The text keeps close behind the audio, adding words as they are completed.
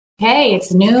Okay,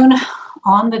 it's noon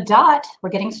on the dot. We're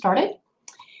getting started.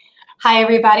 Hi,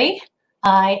 everybody.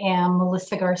 I am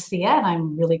Melissa Garcia, and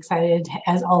I'm really excited,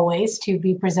 as always, to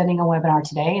be presenting a webinar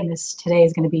today. And today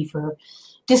is going to be for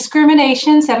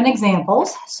discrimination, 7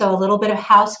 examples. So a little bit of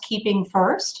housekeeping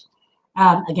first.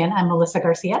 Again, I'm Melissa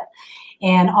Garcia.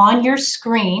 And on your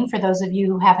screen, for those of you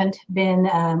who haven't been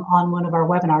on one of our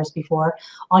webinars before,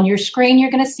 on your screen,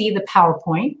 you're going to see the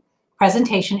PowerPoint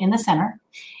presentation in the center.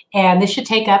 And this should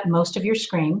take up most of your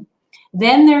screen.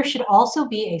 Then there should also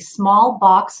be a small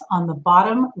box on the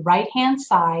bottom right-hand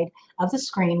side of the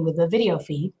screen with the video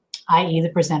feed, i.e. the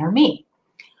presenter, me.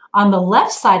 On the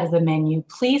left side of the menu,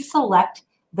 please select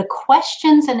the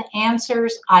questions and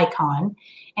answers icon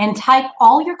and type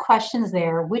all your questions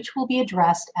there, which will be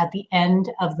addressed at the end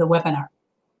of the webinar.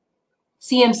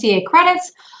 CMCA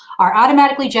credits are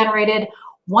automatically generated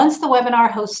once the webinar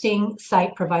hosting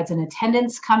site provides an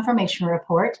attendance confirmation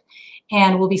report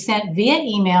and will be sent via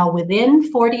email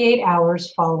within 48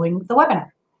 hours following the webinar.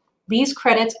 These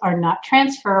credits are not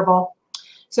transferable,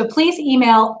 so please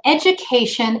email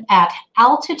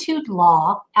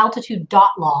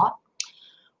education@altitude.law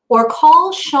or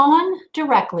call Sean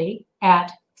directly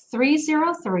at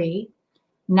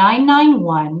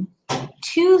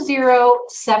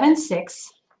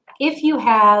 303-991-2076 if you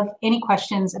have any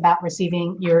questions about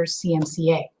receiving your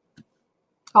CMCA.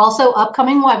 Also,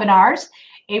 upcoming webinars,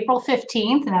 April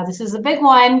 15th. Now, this is a big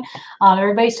one.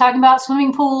 Everybody's talking about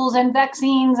swimming pools and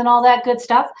vaccines and all that good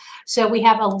stuff. So we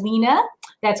have Alina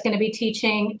that's going to be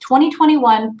teaching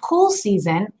 2021 pool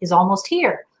season is almost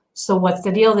here. So what's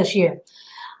the deal this year?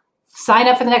 Sign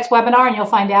up for the next webinar and you'll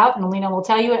find out, and Alina will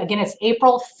tell you. Again, it's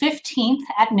April 15th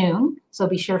at noon, so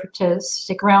be sure to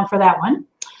stick around for that one.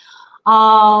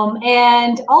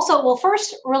 And also, well,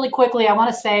 first, really quickly, I want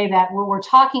to say that we're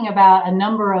talking about a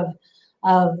number of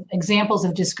examples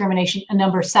of discrimination,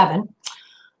 number 7.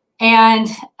 And,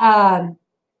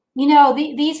 you know,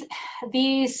 these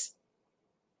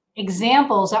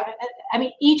examples are, I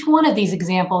mean, each one of these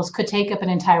examples could take up an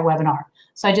entire webinar.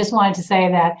 So I just wanted to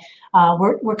say that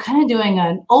we're kind of doing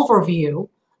an overview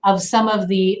of some of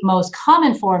the most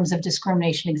common forms of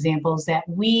discrimination examples that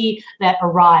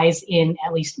arise in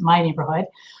at least my neighborhood,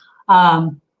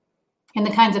 and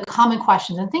the kinds of common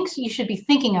questions and things you should be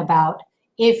thinking about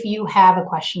if you have a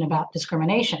question about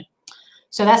discrimination.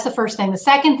 So that's the first thing. The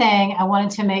second thing, I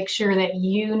wanted to make sure that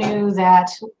you knew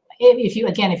that if you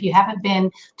haven't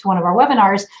been to one of our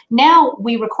webinars, now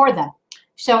we record them.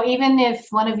 So even if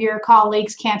one of your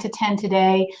colleagues can't attend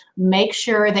today, make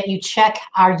sure that you check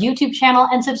our YouTube channel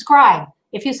and subscribe.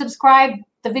 If you subscribe,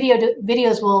 the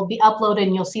videos will be uploaded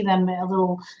and you'll see them a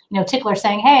little, tickler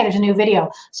saying, hey, there's a new video.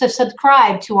 So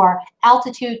subscribe to our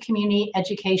Altitude Community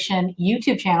Education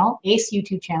YouTube channel, ACE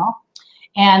YouTube channel.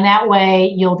 And that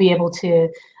way you'll be able to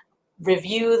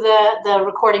review the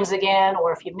recordings again,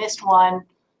 or if you missed one,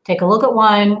 take a look at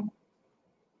one.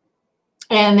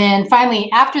 And then finally,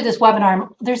 after this webinar,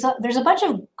 there's a bunch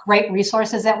of great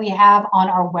resources that we have on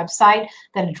our website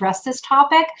that address this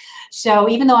topic. So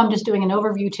even though I'm just doing an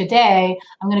overview today,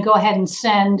 I'm going to go ahead and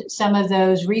send some of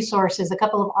those resources, a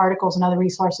couple of articles and other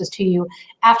resources to you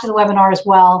after the webinar as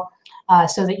well,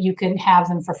 so that you can have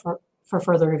them for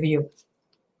further review.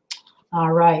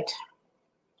 All right.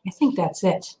 I think that's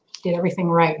it. Did everything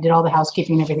right. Did all the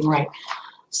housekeeping and everything right.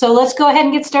 So let's go ahead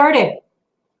and get started.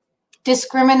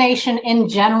 Discrimination in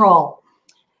general.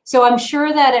 So I'm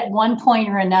sure that at one point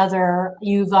or another,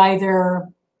 you've either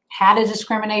had a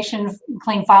discrimination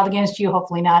claim filed against you,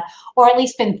 hopefully not, or at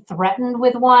least been threatened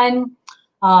with one.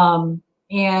 And,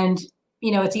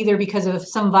 it's either because of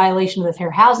some violation of the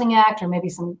Fair Housing Act or maybe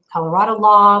some Colorado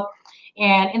law.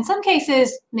 And in some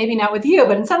cases, maybe not with you,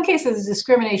 but in some cases,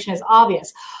 discrimination is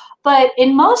obvious. But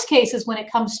in most cases, when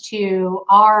it comes to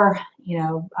our,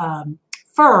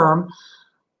 firm,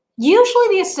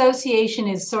 usually the association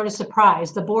is sort of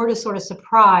surprised. The board is sort of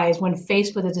surprised when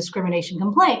faced with a discrimination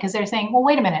complaint, because they're saying, well,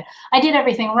 wait a minute, I did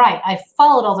everything right. I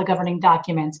followed all the governing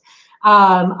documents.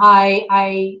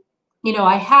 I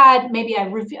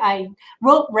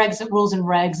wrote rules and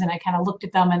regs, and I kind of looked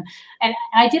at them, and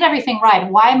I did everything right.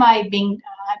 Why am I'm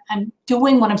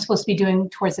doing what I'm supposed to be doing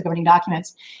towards the governing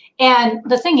documents? And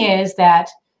the thing is that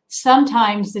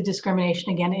sometimes the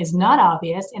discrimination, again, is not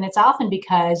obvious, and it's often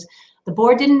because the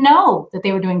board didn't know that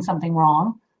they were doing something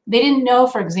wrong. They didn't know,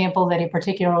 for example, that a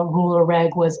particular rule or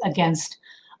reg was against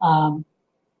one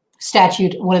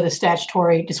of the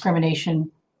statutory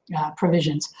discrimination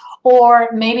provisions. Or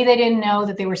maybe they didn't know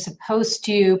that they were supposed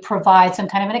to provide some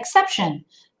kind of an exception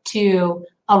to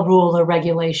a rule or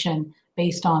regulation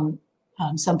based on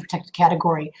some protected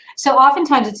category. So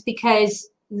oftentimes it's because,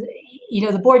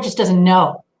 the board just doesn't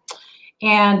know.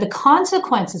 And the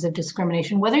consequences of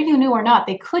discrimination, whether you knew or not,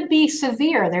 they could be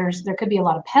severe. There could be a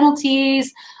lot of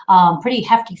penalties, pretty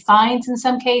hefty fines in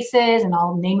some cases, and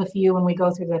I'll name a few when we go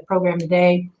through the program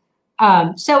today.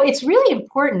 So it's really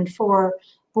important for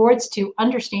boards to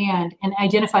understand and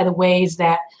identify the ways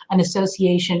that an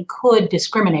association could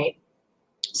discriminate,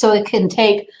 so it can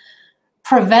take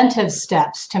preventive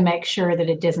steps to make sure that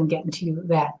it doesn't get into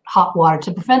that hot water,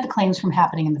 to prevent the claims from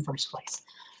happening in the first place.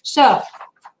 So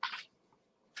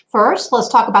first, let's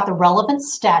talk about the relevant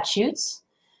statutes.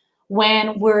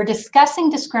 When we're discussing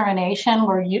discrimination,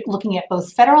 we're looking at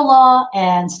both federal law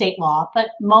and state law, but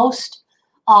most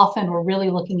often we're really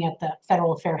looking at the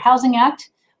Federal Fair Housing Act,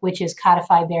 which is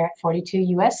codified there at 42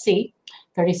 U.S.C.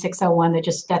 3601.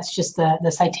 That's just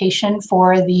the citation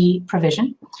for the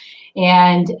provision.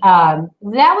 And that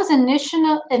was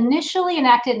initially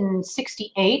enacted in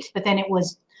 68, but then it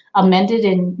was amended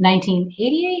in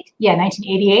 1988. Yeah,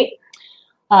 1988.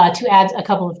 To add a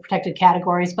couple of protected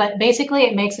categories, but basically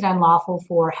it makes it unlawful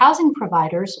for housing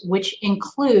providers, which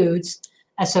includes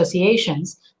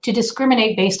associations, to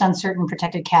discriminate based on certain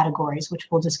protected categories, which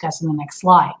we'll discuss in the next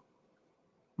slide.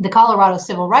 The Colorado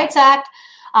Civil Rights Act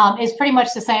is pretty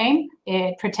much the same.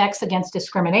 It protects against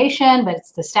discrimination, but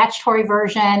it's the statutory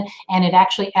version, and it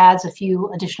actually adds a few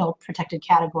additional protected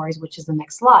categories, which is the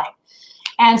next slide.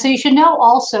 And so you should know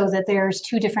also that there's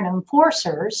two different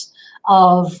enforcers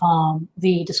of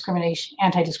the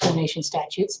anti-discrimination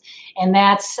statutes, and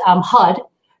that's HUD,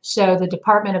 so the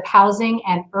Department of Housing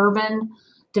and Urban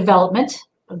Development.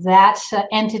 That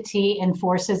entity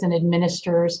enforces and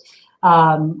administers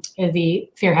the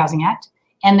Fair Housing Act.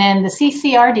 And then the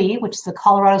CCRD, which is the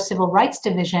Colorado Civil Rights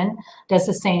Division, does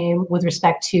the same with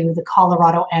respect to the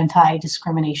Colorado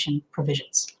anti-discrimination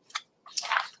provisions.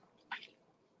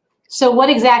 So what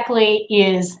exactly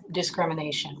is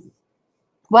discrimination?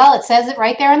 Well, it says it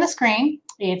right there on the screen.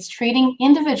 It's treating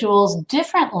individuals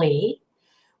differently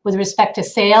with respect to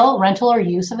sale, rental, or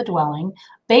use of a dwelling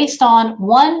based on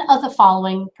one of the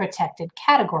following protected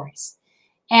categories.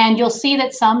 And you'll see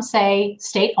that some say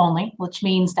state only, which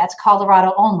means that's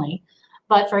Colorado only.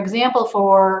 But for example,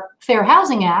 for Fair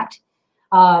Housing Act,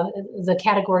 the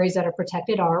categories that are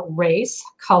protected are race,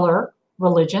 color,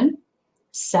 religion,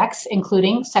 sex,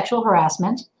 including sexual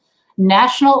harassment,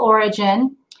 national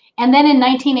origin, and then in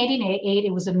 1988,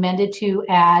 it was amended to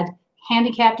add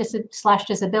handicap /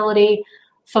 disability,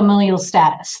 familial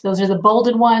status. Those are the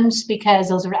bolded ones because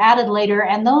those were added later,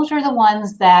 and those are the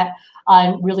ones that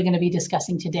I'm really going to be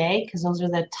discussing today, because those are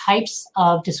the types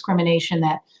of discrimination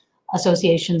that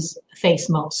associations face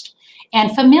most.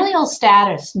 And familial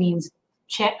status means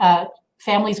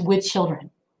families with children.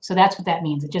 So that's what that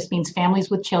means. It just means families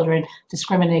with children.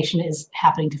 Discrimination is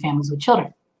happening to families with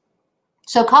children.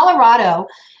 So Colorado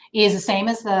is the same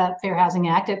as the Fair Housing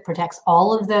Act. It protects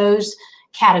all of those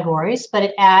categories, but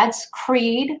it adds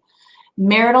creed,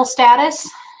 marital status,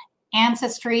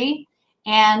 ancestry,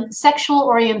 and sexual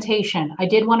orientation. I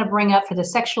did want to bring up for the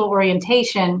sexual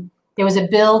orientation, there was a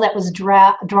bill that was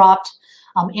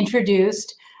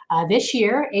introduced this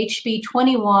year, HB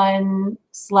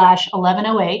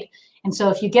 21/1108. And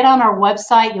so if you get on our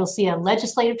website, you'll see a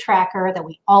legislative tracker that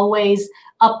we always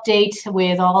update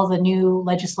with all the new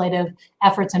legislative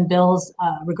efforts and bills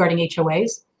regarding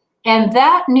HOAs. And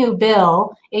that new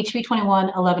bill, HB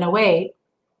 21/1108,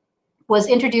 was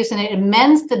introduced, and it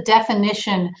amends the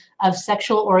definition of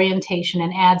sexual orientation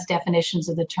and adds definitions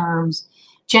of the terms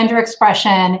gender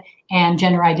expression and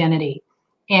gender identity.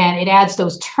 And it adds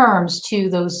those terms to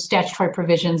those statutory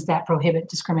provisions that prohibit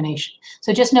discrimination.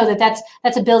 So just know that that's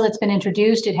a bill that's been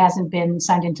introduced. It hasn't been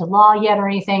signed into law yet or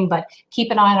anything, but keep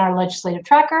an eye on our legislative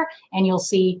tracker and you'll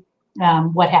see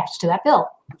what happens to that bill.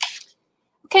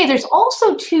 Okay, there's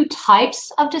also two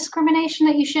types of discrimination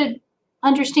that you should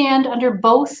understand under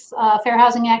both Fair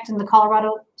Housing Act and the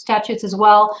Colorado statutes as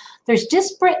well. There's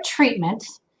disparate treatment,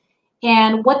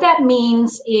 and what that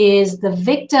means is the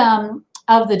victim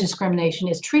of the discrimination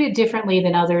is treated differently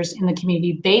than others in the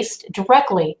community based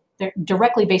directly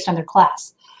based on their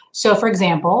class. So for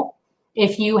example,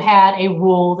 if you had a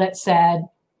rule that said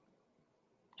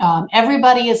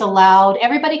everybody is allowed,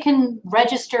 everybody can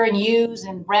register and use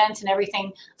and rent and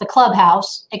everything, the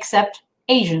clubhouse, except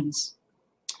Asians.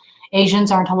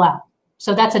 Asians aren't allowed.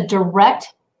 So that's a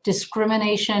direct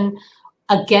discrimination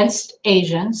against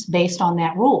Asians based on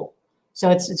that rule. So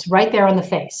it's right there on the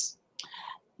face.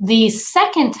 The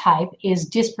second type is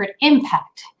disparate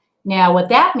impact. Now, what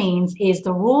that means is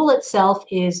the rule itself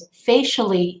is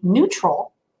facially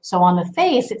neutral. So on the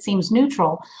face, it seems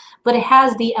neutral, but it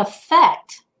has the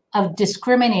effect of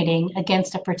discriminating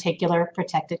against a particular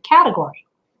protected category.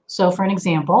 So for an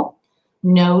example,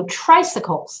 no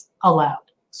tricycles allowed.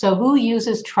 So who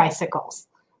uses tricycles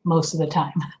most of the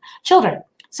time? Children.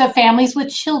 So families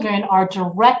with children are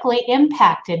directly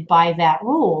impacted by that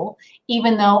rule,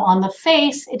 even though on the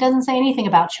face, it doesn't say anything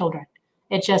about children.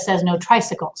 It just says no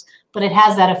tricycles, but it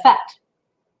has that effect.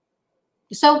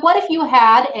 So what if you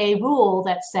had a rule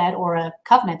that said, or a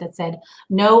covenant that said,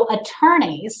 no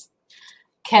attorneys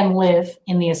can live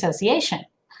in the association?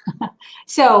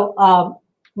 So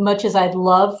much as I'd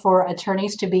love for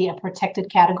attorneys to be a protected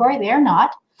category, they are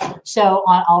not. So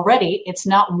already, it's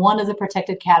not one of the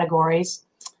protected categories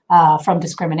from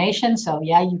discrimination. So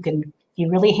yeah, you can, if you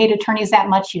really hate attorneys that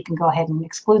much, you can go ahead and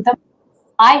exclude them.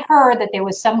 I heard that there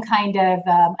was some kind of,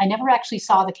 I never actually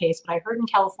saw the case, but I heard in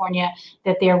California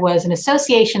that there was an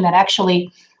association that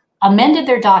actually amended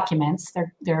their documents,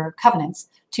 their covenants,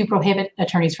 to prohibit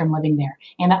attorneys from living there.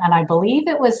 And I believe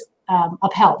it was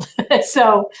upheld.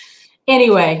 So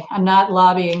anyway, I'm not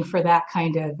lobbying for that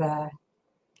kind of,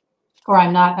 or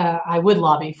I'm not, I would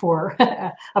lobby for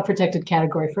a protected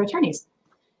category for attorneys.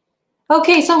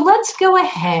 Okay, so let's go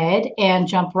ahead and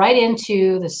jump right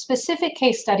into the specific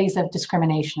case studies of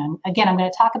discrimination. Again, I'm going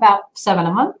to talk about 7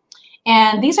 of them,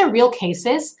 and these are real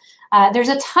cases. There's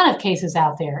a ton of cases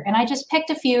out there, and I just picked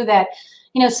a few that,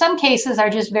 you know, some cases are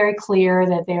just very clear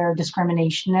that they're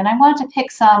discrimination, and I wanted to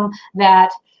pick some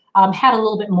that had a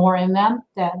little bit more in them,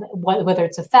 that whether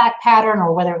it's a fact pattern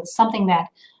or whether it's something that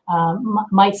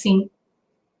might seem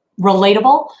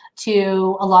relatable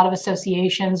to a lot of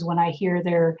associations when I hear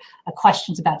their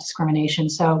questions about discrimination.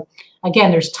 So again,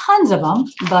 there's tons of them,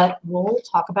 but we'll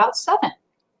talk about 7.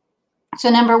 So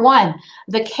number 1,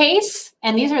 the case,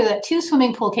 and these are the 2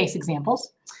 swimming pool case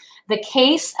examples, the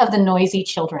case of the noisy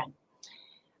children.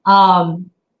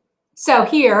 So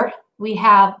here we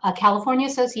have a California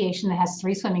association that has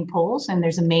 3 swimming pools, and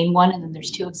there's a main one, and then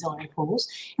there's 2 auxiliary pools.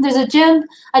 And there's a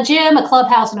gym, a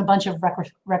clubhouse, and a bunch of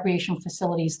recreational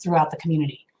facilities throughout the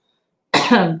community.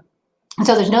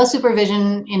 So there's no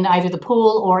supervision in either the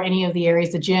pool or any of the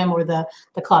areas, the gym or the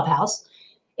clubhouse.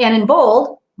 And in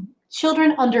bold,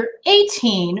 children under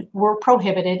 18 were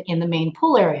prohibited in the main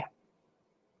pool area.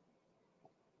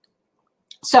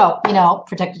 So, you know,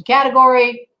 protected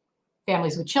category,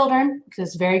 families with children, because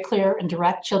it's very clear and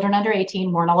direct, children under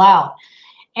 18 weren't allowed.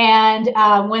 And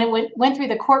when it went through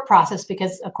the court process,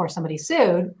 because of course somebody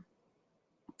sued,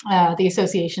 the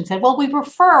association said, well, we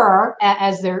prefer,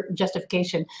 as their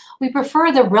justification, we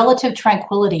prefer the relative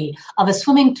tranquility of a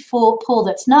swimming pool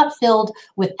that's not filled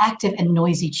with active and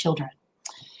noisy children.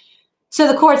 So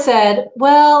the court said,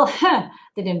 well,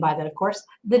 they didn't buy that, of course.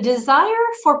 The desire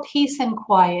for peace and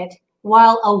quiet,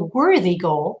 while a worthy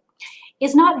goal,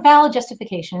 is not valid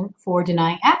justification for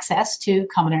denying access to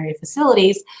common area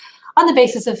facilities on the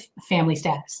basis of family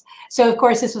status. So of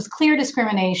course, this was clear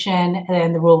discrimination,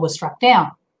 and the rule was struck down.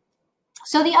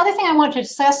 So the other thing I wanted to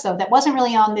discuss, though, that wasn't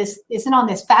really on this, isn't on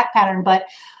this fact pattern, but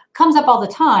comes up all the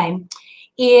time,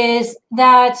 is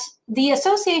that the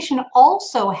association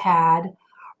also had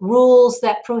rules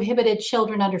that prohibited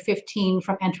children under 15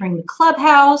 from entering the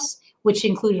clubhouse, which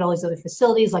included all these other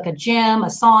facilities like a gym, a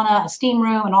sauna, a steam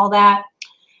room, and all that.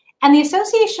 And the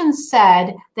association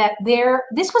said that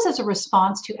this was as a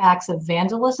response to acts of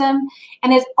vandalism,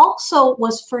 and it also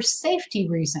was for safety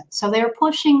reasons. So they're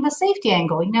pushing the safety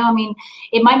angle. You know, I mean,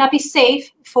 it might not be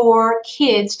safe for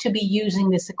kids to be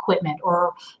using this equipment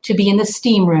or to be in the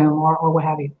steam room or what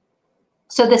have you.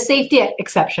 So the safety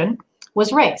exception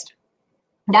was raised.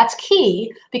 That's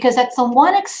key because that's the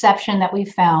one exception that we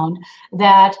found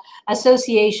that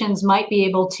associations might be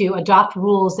able to adopt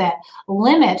rules that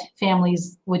limit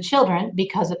families with children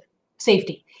because of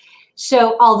safety.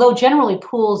 So although generally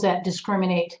pools that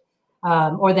discriminate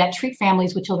or that treat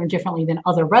families with children differently than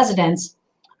other residents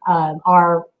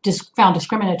are found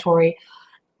discriminatory,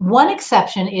 one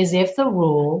exception is if the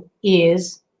rule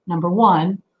is, number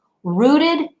 1,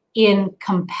 rooted in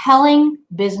compelling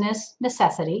business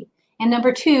necessity, and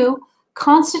number 2,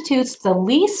 constitutes the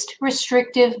least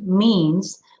restrictive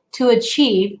means to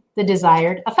achieve the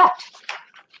desired effect.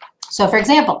 So for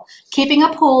example, keeping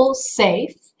a pool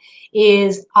safe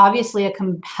is obviously a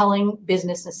compelling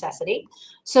business necessity.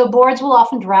 So boards will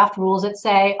often draft rules that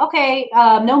say, okay,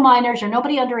 no minors or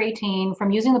nobody under 18 from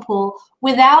using the pool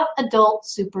without adult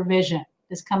supervision.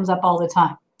 This comes up all the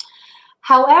time.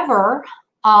 However,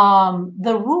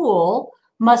 the rule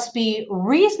must be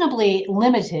reasonably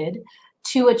limited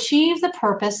to achieve the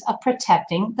purpose of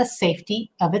protecting the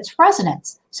safety of its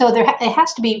residents. So it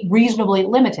has to be reasonably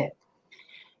limited.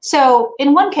 So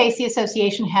in one case, the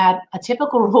association had a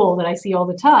typical rule that I see all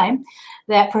the time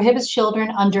that prohibits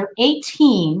children under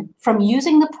 18 from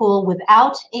using the pool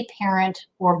without a parent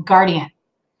or guardian.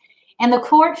 And the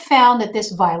court found that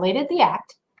this violated the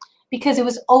act because it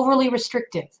was overly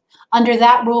restrictive. Under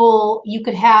that rule, you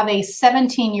could have a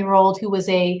 17-year-old who was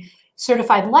a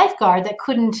certified lifeguard that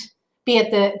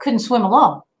couldn't swim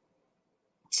alone.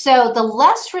 So the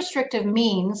less restrictive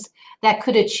means that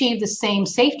could achieve the same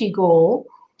safety goal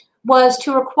was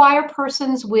to require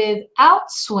persons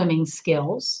without swimming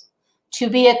skills to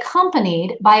be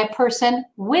accompanied by a person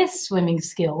with swimming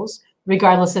skills,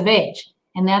 regardless of age.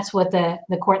 And that's what the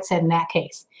court said in that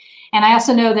case. And I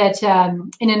also know that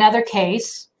in another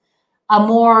case, a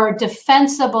more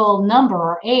defensible number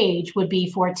or age would be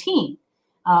 14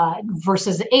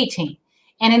 versus 18.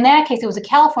 And in that case, it was a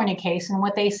California case. And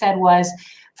what they said was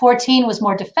 14 was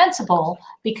more defensible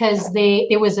because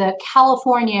there was a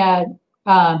California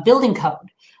building code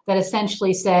that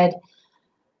essentially said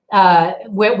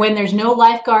when there's no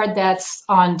lifeguard that's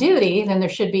on duty, then there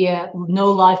should be a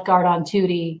no lifeguard on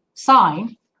duty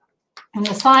sign. And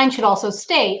the sign should also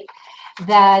state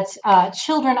that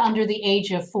children under the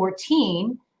age of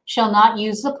 14 shall not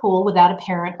use the pool without a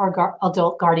parent or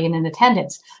adult guardian in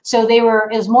attendance. So it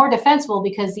was more defensible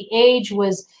because the age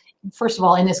was, first of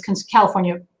all, in this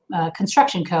California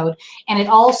construction code, and it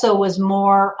also was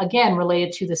more, again,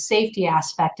 related to the safety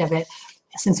aspect of it,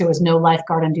 since there was no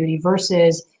lifeguard on duty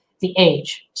versus the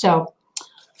age. So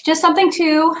just something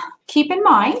to keep in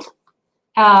mind.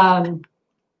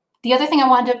 The other thing I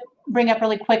wanted to bring up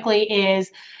really quickly is,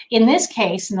 in this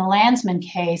case, in the Landsman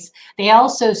case, they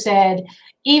also said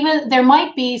even there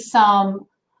might be some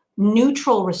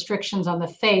neutral restrictions on the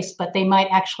face, but they might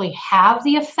actually have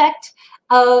the effect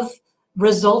of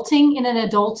resulting in an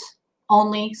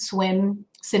adult-only swim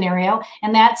scenario,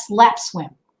 and that's lap swim.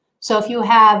 So if you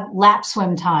have lap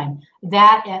swim time,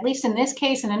 that, at least in this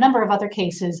case and a number of other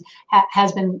cases,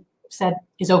 has been said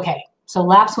is okay. So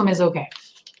lap swim is okay.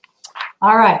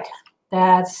 All right,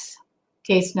 that's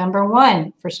case number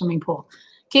 1 for swimming pool.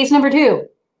 Case number 2.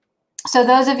 So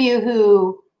those of you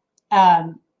who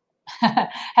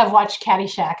have watched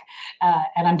Caddyshack,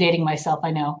 and I'm dating myself,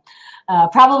 I know,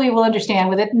 probably will understand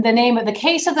with it the name of the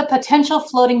case of the potential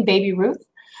floating baby Ruth.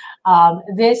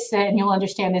 And you'll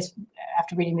understand this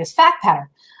after reading this fact pattern.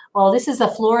 Well, this is the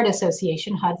Florida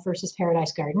Association, HUD versus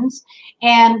Paradise Gardens.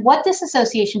 And what this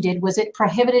association did was it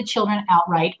prohibited children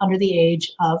outright under the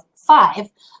age of 5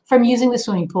 from using the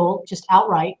swimming pool, just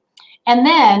outright, and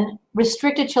then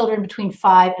restricted children between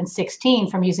 5 and 16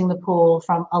 from using the pool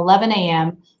from 11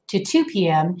 a.m. to 2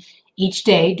 p.m. each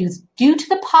day due to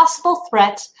the possible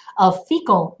threat of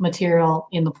fecal material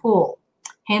in the pool,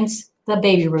 hence the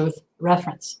Baby Ruth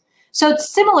reference. So it's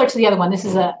similar to the other one. This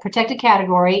is a protected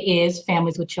category is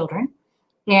families with children,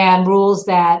 and rules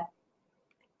that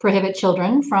prohibit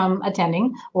children from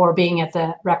attending or being at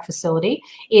the rec facility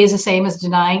is the same as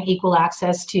denying equal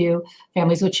access to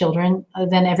families with children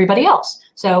than everybody else.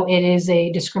 So it is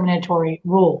a discriminatory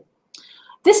rule.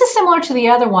 This is similar to the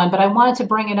other one, but I wanted to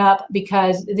bring it up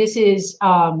because this is,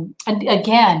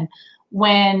 again,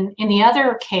 when in the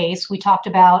other case, we talked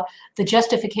about the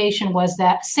justification was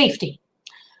that safety.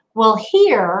 Well,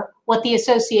 here, what the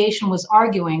association was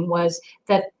arguing was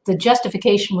that the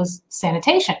justification was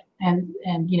sanitation and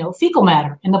fecal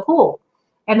matter in the pool.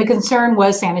 And the concern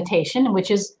was sanitation, which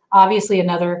is obviously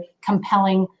another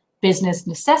compelling business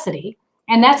necessity.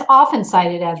 And that's often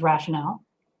cited as rationale.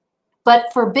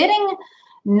 But forbidding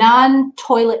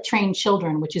non-toilet trained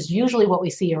children, which is usually what we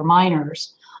see are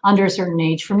minors under a certain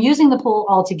age, from using the pool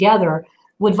altogether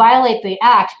would violate the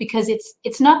act because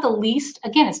it's not the least,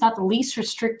 again, it's not the least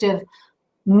restrictive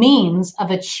means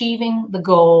of achieving the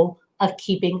goal of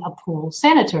keeping a pool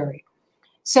sanitary.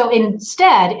 So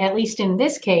instead, at least in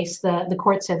this case, the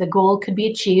court said the goal could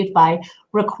be achieved by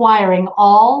requiring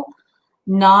all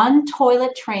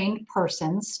non-toilet trained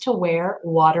persons to wear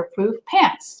waterproof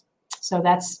pants. So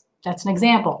that's an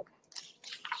example.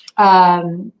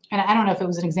 And I don't know if it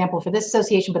was an example for this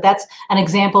association, but that's an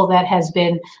example that has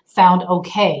been found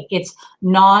okay. It's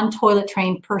non-toilet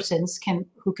trained persons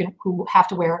who have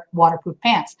to wear waterproof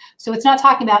pants. So it's not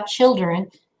talking about children,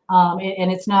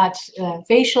 and it's not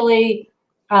facially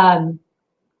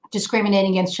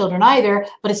discriminating against children either,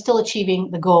 but it's still achieving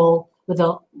the goal with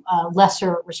a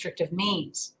lesser restrictive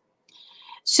means.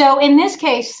 So in this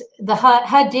case, the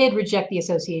HUD did reject the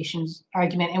association's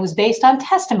argument. It was based on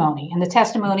testimony, and the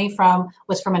testimony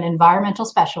was from an environmental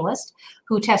specialist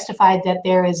who testified that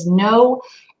there is no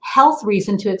health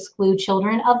reason to exclude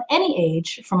children of any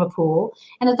age from a pool,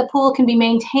 and that the pool can be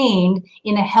maintained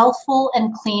in a healthful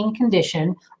and clean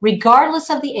condition,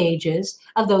 regardless of the ages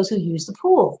of those who use the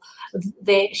pool.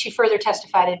 She further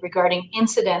testified regarding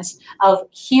incidents of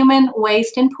human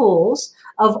waste in pools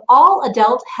of all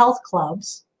adult health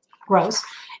clubs, gross,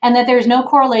 and that there's no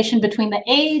correlation between the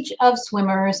age of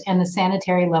swimmers and the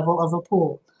sanitary level of a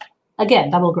pool. Again,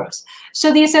 double gross.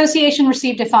 So the association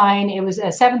received a fine. It was a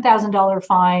 $7,000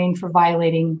 fine for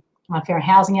violating Fair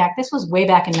Housing Act. This was way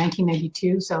back in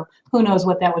 1992, so who knows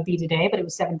what that would be today, but it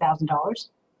was $7,000.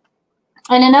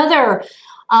 And in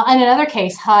another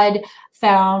case, HUD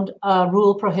found a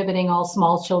rule prohibiting all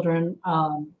small children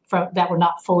that were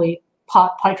not fully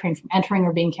potty trained from entering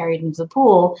or being carried into the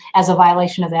pool as a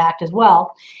violation of the act as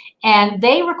well. And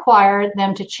they required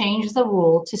them to change the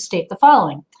rule to state the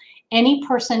following: any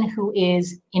person who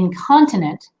is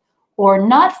incontinent or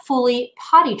not fully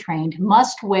potty trained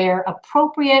must wear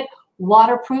appropriate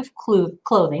waterproof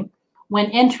clothing when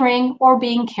entering or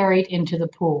being carried into the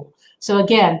pool. So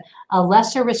again, a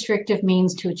lesser restrictive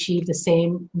means to achieve the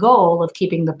same goal of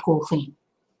keeping the pool clean.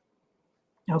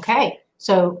 Okay,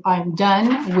 so I'm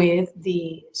done with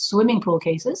the swimming pool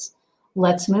cases.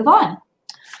 Let's move on.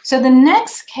 So the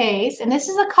next case, and this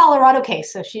is a Colorado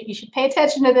case, so you should pay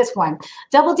attention to this one.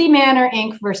 Double D Manor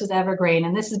Inc. versus Evergreen,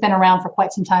 and this has been around for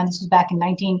quite some time. This was back in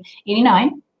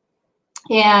 1989.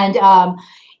 And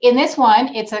in this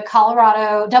one, it's a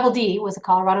Colorado, Double D was a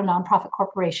Colorado nonprofit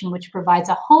corporation which provides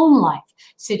a home life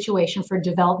situation for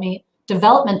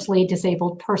developmentally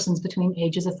disabled persons between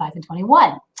ages of 5 and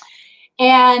 21.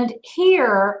 And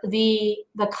here, the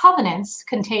covenants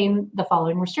contain the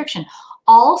following restriction: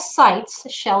 all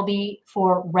sites shall be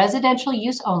for residential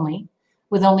use only,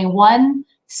 with only one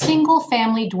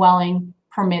single-family dwelling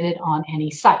permitted on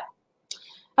any site.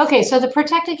 Okay, so the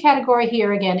protected category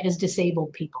here again is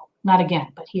disabled people. Not again,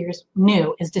 but here's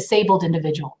new, is disabled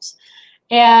individuals.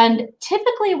 And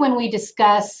typically when we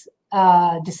discuss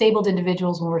disabled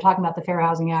individuals, when we're talking about the Fair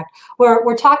Housing Act,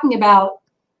 we're talking about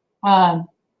an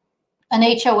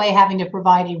HOA having to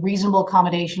provide a reasonable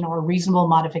accommodation or a reasonable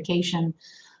modification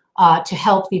to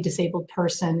help the disabled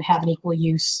person have an equal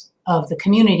use of the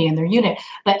community in their unit,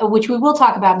 but which we will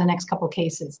talk about in the next couple of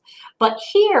cases. But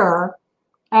here,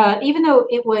 even though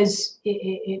it was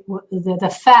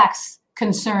the facts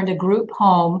concerned a group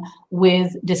home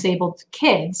with disabled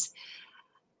kids,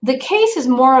 the case is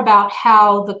more about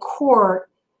how the court,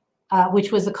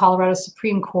 which was the Colorado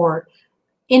Supreme Court,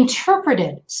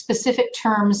 interpreted specific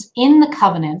terms in the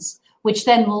covenants, which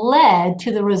then led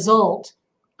to the result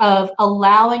of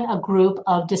allowing a group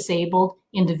of disabled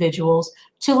individuals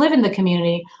to live in the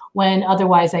community when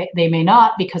otherwise they may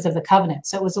not because of the covenants.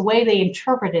 So it was the way they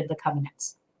interpreted the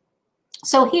covenants.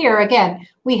 So here, again,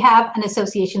 we have an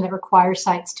association that requires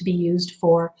sites to be used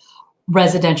for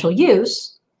residential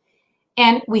use.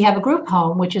 And we have a group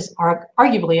home, which is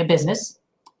arguably a business.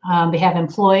 They have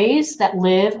employees that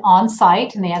live on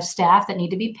site, and they have staff that need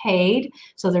to be paid.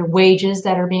 So there are wages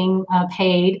that are being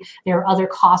paid. There are other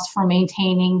costs for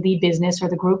maintaining the business or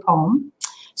the group home.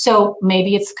 So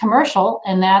maybe it's commercial,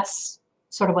 and that's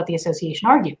sort of what the association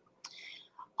argued.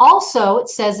 Also, it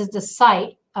says that the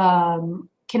site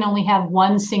can only have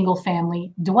one single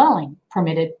family dwelling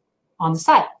permitted on the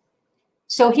site.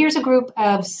 So here's a group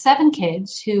of 7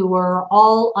 kids who were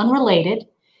all unrelated,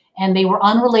 and they were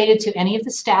unrelated to any of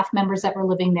the staff members that were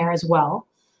living there as well.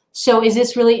 So is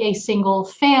this really a single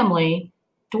family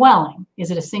dwelling?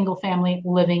 Is it a single family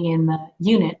living in the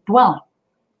unit dwelling?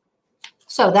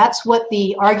 So that's what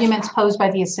the arguments posed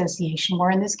by the association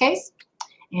were in this case.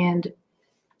 And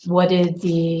what did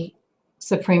the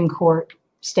Supreme Court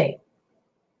state?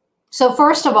 So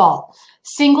first of all,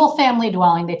 single family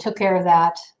dwelling, they took care of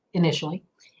that initially.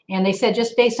 And they said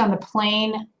just based on the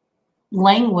plain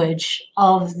language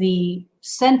of the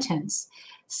sentence,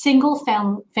 single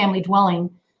family dwelling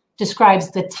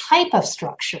describes the type of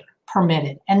structure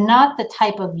permitted and not the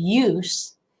type of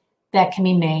use that can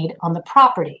be made on the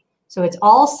property. So it's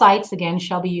all sites, again,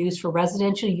 shall be used for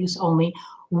residential use only,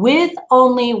 with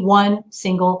only one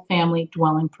single family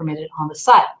dwelling permitted on the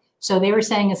site. So they were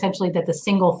saying essentially that the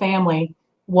single family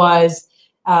was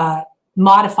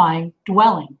modifying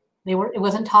dwelling. It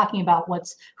wasn't talking about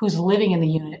who's living in the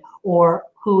unit or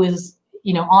who is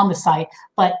on the site,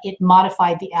 but it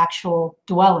modified the actual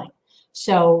dwelling.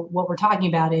 So what we're talking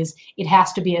about is it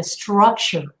has to be a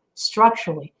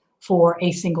structurally for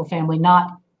a single family,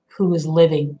 not who is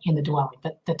living in the dwelling,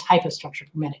 but the type of structure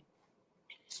permitted.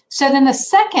 So then the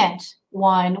second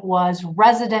one was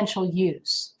residential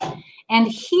use. And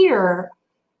here,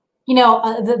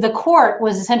 the court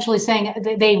was essentially saying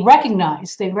they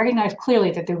recognized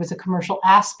clearly that there was a commercial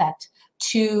aspect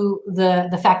to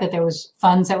the fact that there was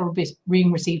funds that were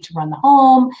being received to run the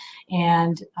home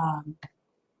and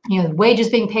wages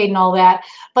being paid and all that.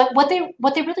 But what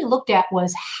they really looked at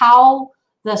was how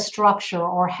the structure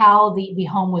or how the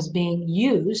home was being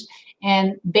used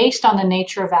And based on the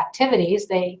nature of activities,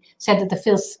 they said that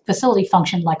the facility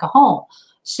functioned like a home.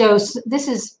 So this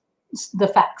is the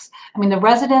facts. I mean, the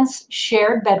residents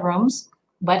shared bedrooms,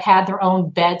 but had their own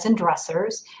beds and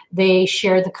dressers. They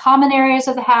shared the common areas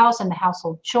of the house and the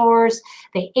household chores.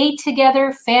 They ate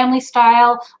together, family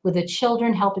style, with the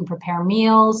children helping prepare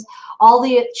meals. All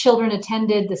the children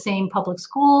attended the same public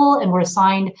school and were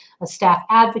assigned a staff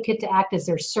advocate to act as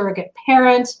their surrogate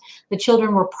parent. The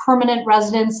children were permanent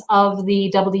residents of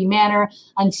the Double D Manor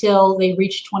until they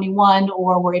reached 21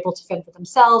 or were able to fend for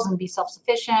themselves and be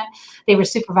self-sufficient. They were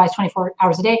supervised 24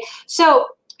 hours a day. So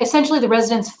essentially, the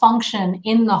residents' function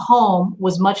in the home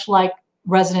was much like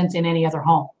residents in any other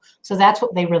home. So that's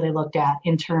what they really looked at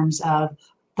in terms of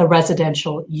the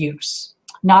residential use,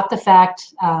 not the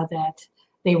fact that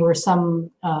they were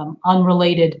some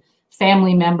unrelated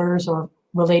family members or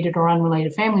related or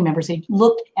unrelated family members. They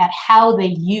looked at how they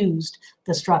used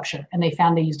the structure, and they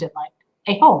found they used it like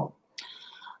a home.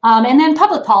 And then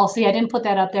public policy, I didn't put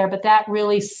that up there, but that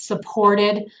really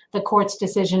supported the court's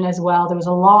decision as well. There was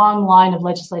a long line of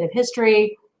legislative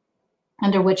history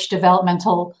under which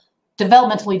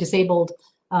developmentally disabled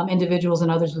individuals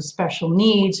and others with special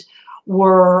needs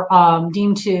were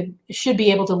deemed to should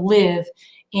be able to live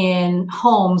in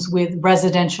homes with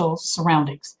residential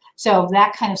surroundings. So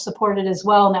that kind of supported as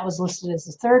well, and that was listed as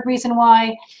the third reason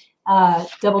why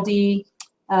Double D,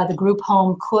 the group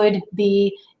home, could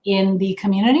be in the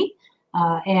community.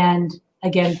 And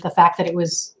again, the fact that it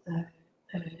was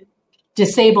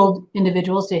disabled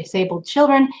individuals, disabled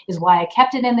children, is why I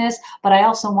kept it in this. But I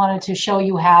also wanted to show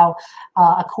you how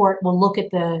a court will look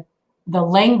at the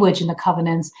language in the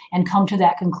covenants and come to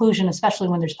that conclusion, especially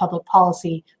when there's public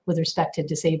policy with respect to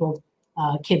disabled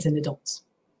kids and adults.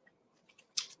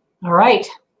 All right,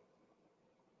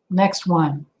 next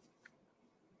one.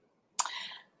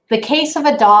 The case of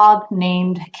a dog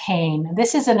named Cain.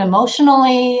 This is an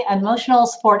emotional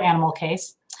support animal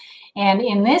case. And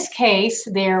in this case,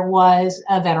 there was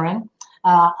a veteran,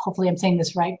 hopefully I'm saying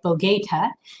this right, Bogata,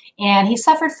 and he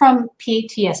suffered from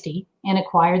PTSD and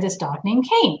acquired this dog named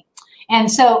Cain. And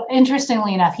so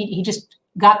interestingly enough, he just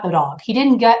got the dog. He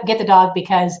didn't get the dog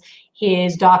because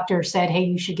his doctor said, hey,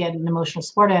 you should get an emotional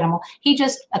support animal. He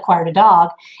just acquired a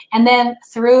dog. And then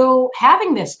through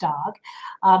having this dog,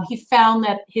 he found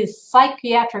that his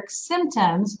psychiatric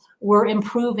symptoms were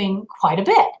improving quite a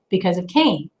bit because of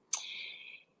Cain.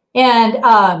 And,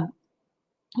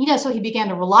 so he began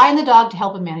to rely on the dog to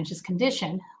help him manage his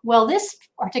condition. Well, this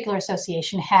particular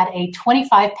association had a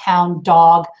 25-pound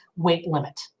dog weight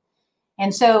limit.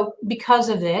 And so because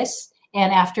of this,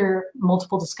 and after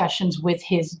multiple discussions with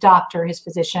his doctor, his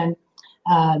physician,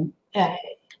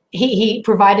 he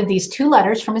provided these 2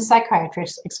 letters from his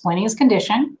psychiatrist explaining his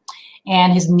condition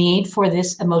and his need for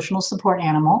this emotional support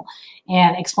animal,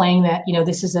 and explaining that,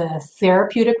 this is a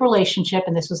therapeutic relationship,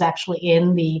 and this was actually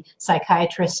in the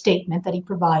psychiatrist's statement that he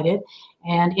provided.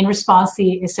 And in response,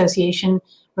 the association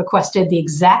requested the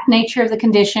exact nature of the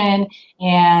condition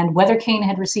and whether Cain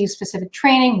had received specific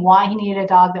training, why he needed a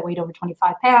dog that weighed over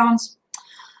 25 pounds.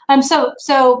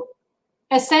 So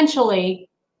essentially,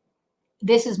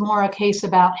 this is more a case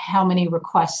about how many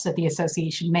requests that the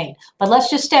association made. But let's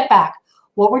just step back.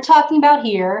 What we're talking about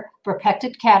here,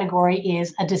 protected category,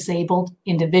 is a disabled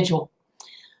individual.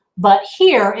 But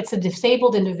here, it's a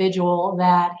disabled individual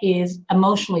that is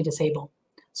emotionally disabled.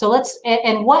 So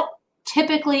and what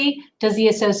typically does the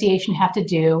association have to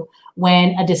do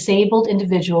when a disabled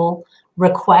individual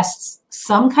requests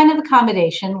some kind of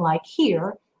accommodation, like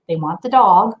here, they want the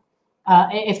dog,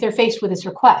 if they're faced with this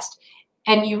request?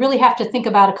 And you really have to think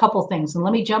about a couple things. And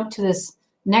let me jump to this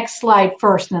next slide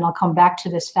first, and then I'll come back to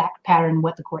this fact pattern and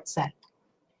what the court said.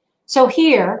 So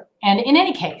here, and in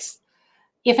any case,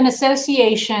 if an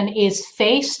association is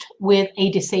faced with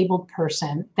a disabled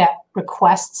person that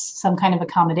requests some kind of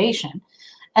accommodation,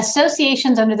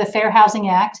 associations under the Fair Housing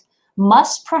Act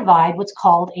must provide what's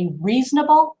called a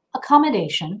reasonable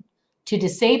accommodation to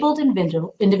disabled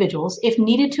individuals if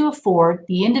needed to afford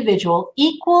the individual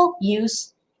equal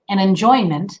use and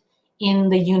enjoyment in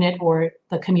the unit or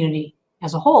the community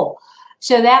as a whole.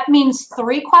 So that means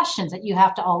 3 questions that you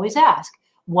have to always ask.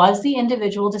 Was the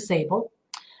individual disabled?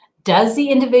 Does the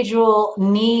individual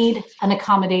need an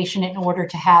accommodation in order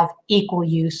to have equal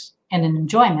use and an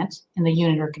enjoyment in the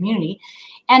unit or community?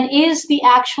 And is the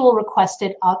actual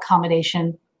requested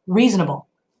accommodation reasonable?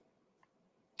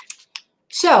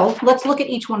 So let's look at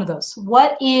each one of those.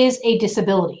 What is a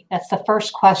disability? That's the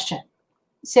first question.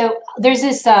 So there's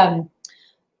this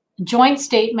joint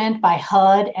statement by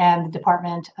HUD and the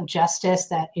Department of Justice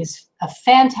that is a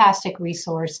fantastic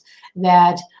resource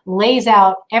that lays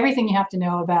out everything you have to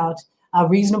know about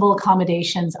reasonable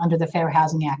accommodations under the Fair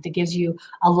Housing Act. It gives you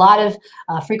a lot of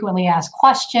frequently asked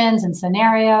questions and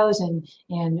scenarios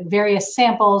and various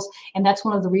samples, and that's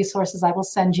one of the resources I will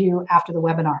send you after the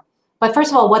webinar. But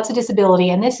first of all, what's a disability?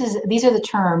 And these are the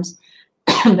terms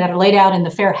that are laid out in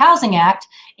the Fair Housing Act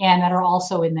and that are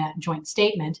also in that joint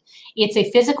statement. It's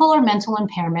a physical or mental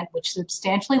impairment which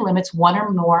substantially limits one or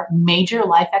more major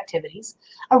life activities,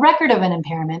 a record of an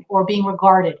impairment, or being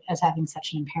regarded as having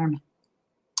such an impairment.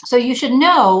 So you should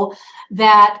know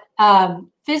that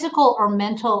physical or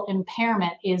mental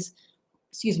impairment is,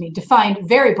 defined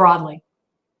very broadly.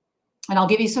 And I'll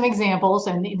give you some examples,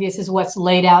 and this is what's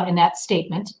laid out in that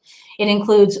statement. It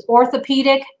includes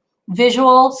orthopedic,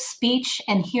 visual, speech,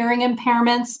 and hearing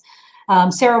impairments,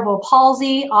 cerebral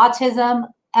palsy, autism,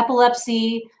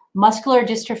 epilepsy, muscular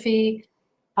dystrophy,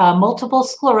 multiple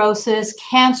sclerosis,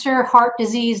 cancer, heart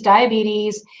disease,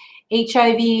 diabetes,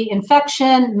 HIV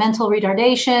infection, mental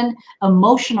retardation,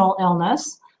 emotional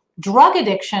illness, drug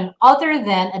addiction other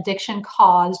than addiction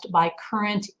caused by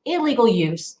current illegal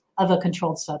use of a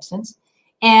controlled substance,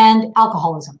 and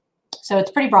alcoholism. So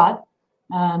it's pretty broad.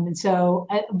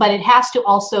 But it has to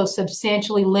also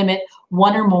substantially limit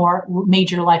one or more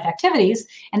major life activities,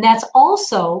 and that's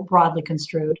also broadly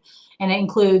construed. And it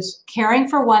includes caring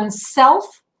for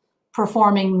oneself,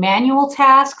 performing manual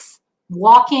tasks,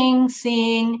 walking,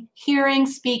 seeing, hearing,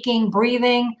 speaking,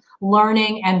 breathing,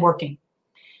 learning, and working.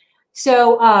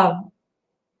 So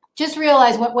just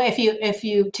realize if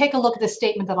you take a look at the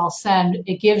statement that I'll send,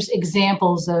 it gives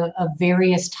examples of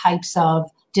various types of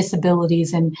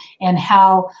disabilities and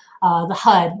how the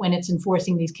HUD, when it's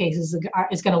enforcing these cases,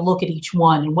 is going to look at each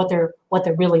one and what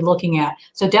they're really looking at.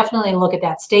 So definitely look at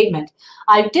that statement.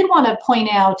 I did want to point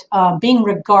out being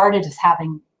regarded as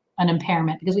having an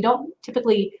impairment, because we don't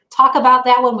typically talk about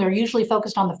that one. We're usually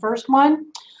focused on the first one,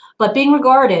 but being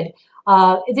regarded.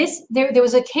 There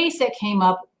was a case that came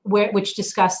up which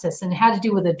discussed this, and it had to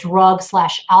do with a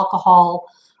drug/alcohol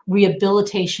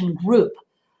rehabilitation group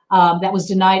that was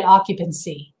denied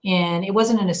occupancy. And it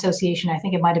wasn't an association. I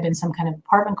think it might have been some kind of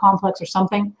apartment complex or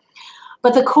something.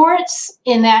 But the courts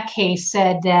in that case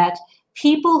said that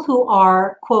people who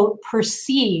are, quote,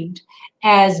 perceived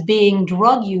as being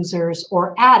drug users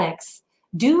or addicts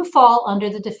do fall under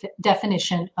the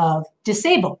definition of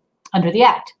disabled under the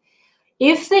Act,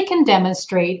 if they can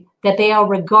demonstrate that they are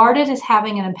regarded as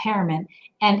having an impairment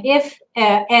and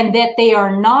that they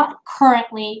are not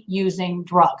currently using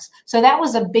drugs. So that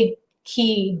was a big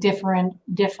key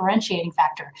differentiating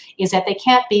factor, is that they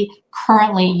can't be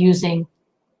currently using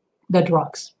the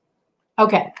drugs.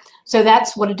 Okay, so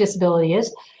that's what a disability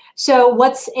is. So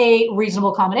what's a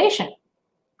reasonable accommodation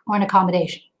or an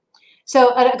accommodation?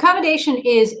 So an accommodation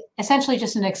is essentially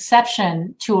just an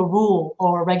exception to a rule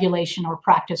or a regulation or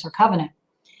practice or covenant.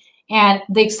 And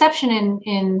the exception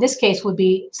in this case would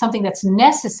be something that's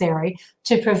necessary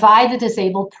to provide the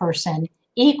disabled person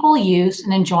equal use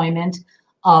and enjoyment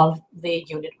of the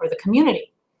unit or the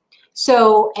community.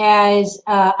 So as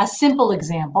a simple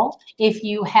example, if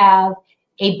you have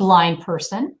a blind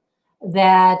person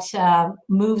that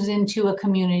moves into a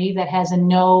community that has a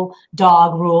no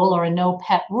dog rule or a no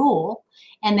pet rule,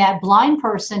 and that blind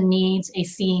person needs a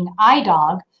seeing eye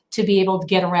dog to be able to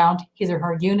get around his or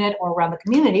her unit or around the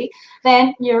community,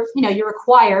 then you're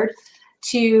required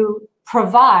to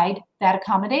provide that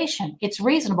accommodation. It's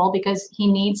reasonable because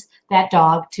he needs that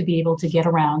dog to be able to get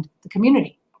around the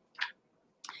community.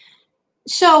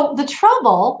 So the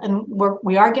trouble, and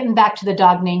we are getting back to the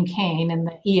dog named Cain and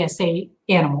the ESA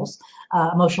animals,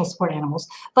 emotional support animals,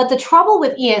 but the trouble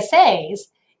with ESAs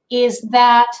is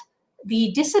that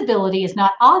the disability is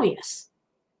not obvious,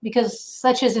 because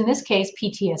such as in this case,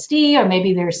 PTSD, or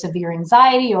maybe there's severe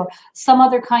anxiety or some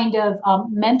other kind of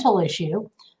mental issue,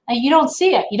 and you don't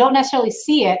see it. You don't necessarily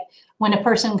see it when a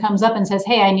person comes up and says,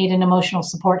 hey, I need an emotional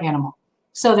support animal.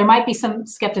 So there might be some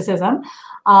skepticism.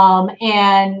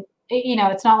 And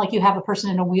it's not like you have a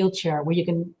person in a wheelchair where you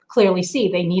can clearly see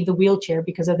they need the wheelchair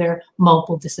because of their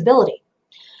multiple disability.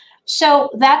 So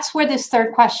that's where this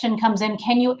third question comes in.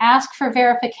 Can you ask for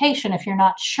verification if you're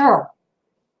not sure?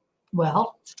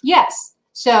 Well, yes.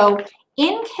 So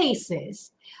in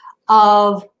cases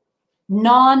of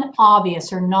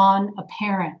non-obvious or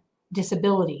non-apparent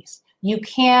disabilities, you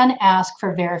can ask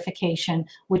for verification,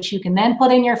 which you can then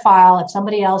put in your file. If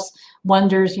somebody else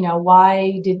wonders,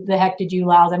 why the heck did you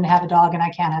allow them to have a dog and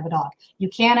I can't have a dog? You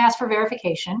can ask for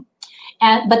verification,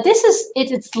 but this is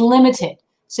it's limited.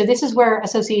 So this is where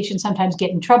associations sometimes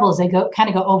get in trouble, as they kind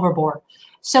of go overboard.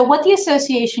 So what the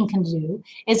association can do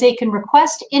is they can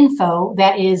request info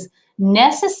that is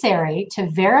necessary to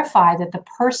verify that the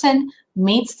person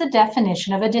meets the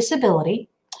definition of a disability,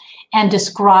 and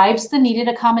describes the needed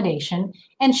accommodation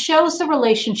and shows the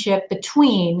relationship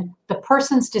between the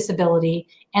person's disability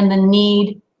and the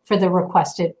need for the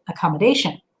requested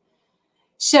accommodation.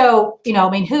 So, I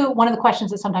mean, one of the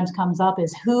questions that sometimes comes up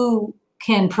is who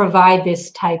can provide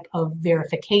this type of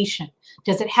verification?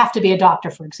 Does it have to be a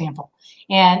doctor, for example?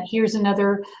 And here's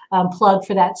another plug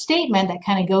for that statement that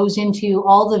kind of goes into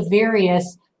all the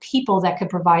various people that could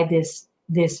provide this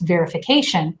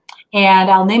verification. And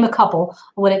I'll name a couple.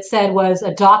 What it said was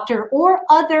a doctor or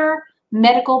other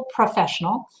medical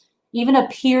professional, even a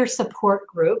peer support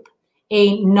group,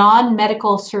 a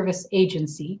non-medical service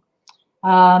agency,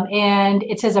 and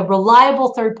it says a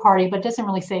reliable third party, but it doesn't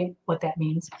really say what that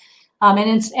means.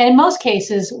 And in most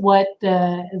cases, what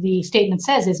the statement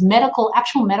says is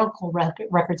actual medical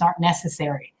records aren't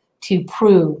necessary to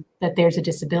prove that there's a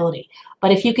disability.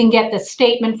 But if you can get the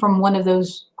statement from one of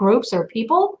those groups or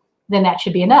people, then that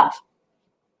should be enough.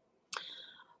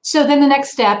 So then the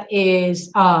next step is,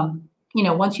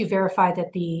 once you verify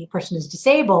that the person is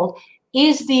disabled,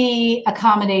 is the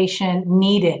accommodation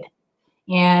needed?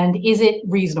 And is it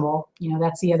reasonable?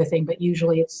 That's the other thing, but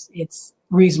usually it's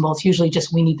reasonable. It's usually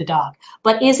just we need the dog.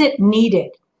 But is it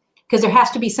needed? Because there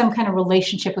has to be some kind of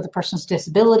relationship with the person's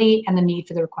disability and the need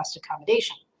for the requested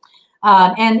accommodation.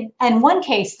 And one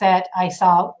case that I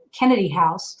saw, Kennedy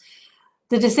House,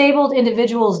 the disabled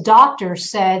individual's doctor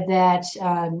said that,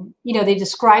 they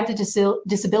described the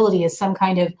disability as some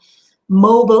kind of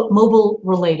mobility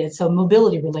related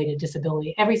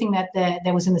disability. Everything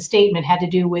that was in the statement had to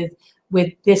do with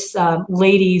this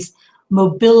lady's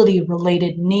mobility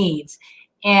related needs.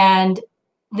 And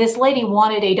this lady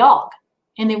wanted a dog,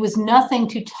 and there was nothing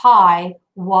to tie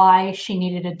why she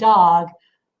needed a dog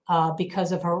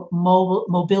because of her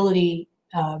mobility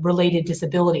related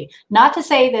disability. Not to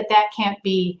say that can't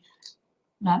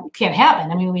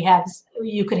happen. I mean,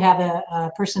 you could have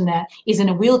a person that is in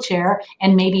a wheelchair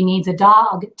and maybe needs a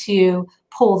dog to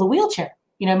pull the wheelchair.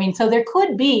 So there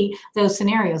could be those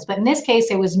scenarios, but in this case,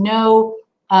 there's no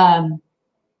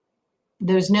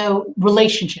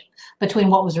relationship between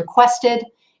what was requested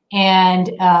and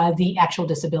the actual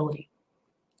disability.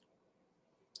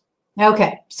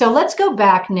 Okay, so let's go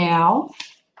back now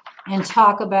and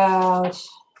talk about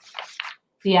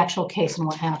the actual case and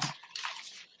what happened.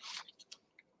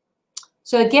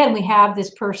 So again, we have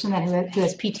this person who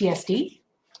has PTSD,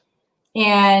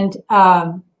 and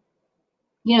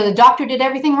the doctor did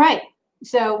everything right.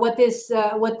 So what this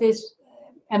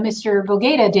Mr.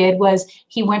 Bogata did was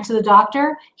he went to the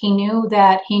doctor. He knew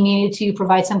that he needed to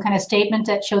provide some kind of statement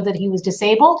that showed that he was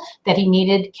disabled, that he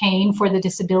needed cane for the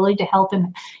disability to help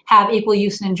him have equal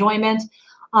use and enjoyment.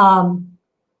 There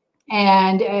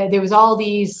was all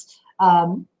these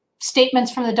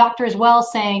statements from the doctor as well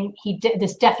saying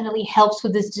this definitely helps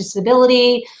with his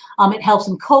disability. It helps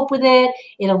him cope with it.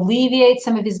 It alleviates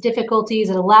some of his difficulties.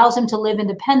 It allows him to live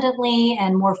independently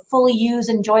and more fully use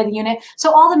and enjoy the unit.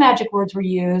 So all the magic words were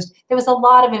used. There was a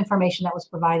lot of information that was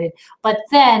provided. But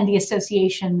then the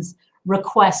association's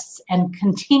requests and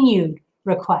continued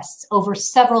requests over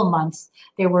several months.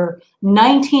 There were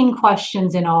 19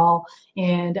 questions in all.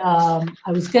 And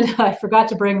I forgot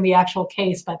to bring the actual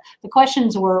case, but the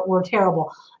questions were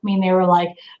terrible. I mean, they were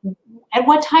like, at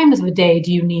what time of the day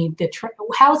do you need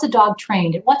how is the dog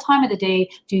trained? At what time of the day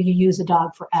do you use a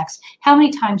dog for X? How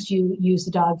many times do you use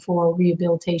the dog for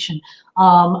rehabilitation?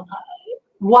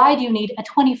 Why do you need a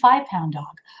 25-pound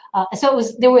dog? So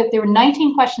there were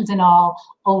 19 questions in all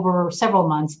over several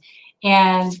months.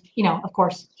 And, of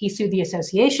course, he sued the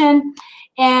association,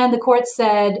 and the court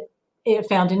said, it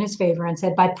found in his favor and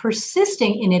said, by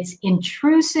persisting in its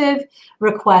intrusive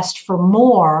request for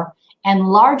more and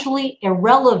largely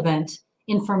irrelevant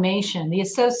information, the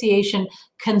association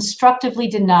constructively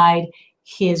denied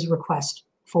his request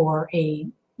for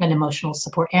an emotional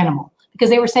support animal,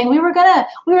 because they were saying we were gonna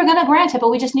grant it,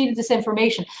 but we just needed this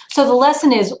information. So the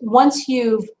lesson is, once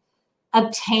you've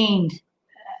obtained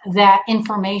that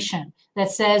information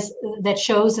that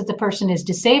shows that the person is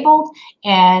disabled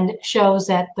and shows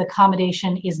that the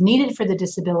accommodation is needed for the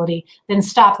disability, then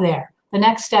stop there. The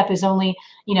next step is only,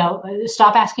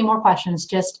 stop asking more questions,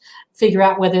 just figure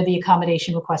out whether the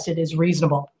accommodation requested is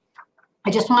reasonable.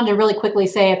 I just wanted to really quickly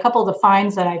say a couple of the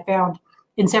fines that I found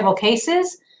in several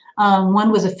cases. One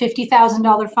was a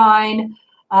 $50,000 fine.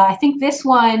 I think this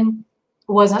one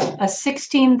was a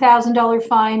 $16,000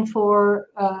 fine for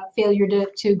failure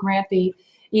to grant the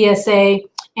ESA.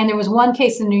 And there was one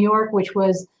case in New York, which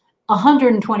was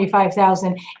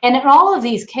 $125,000. And in all of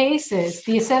these cases,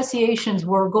 the associations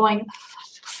were going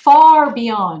far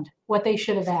beyond what they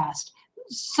should have asked.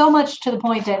 So much to the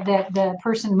point that the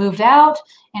person moved out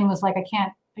and was like, I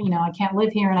I can't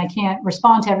live here and I can't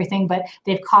respond to everything, but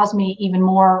they've caused me even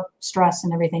more stress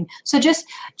and everything. So just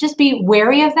be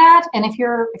wary of that. And if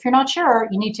you're not sure,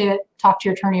 you need to talk to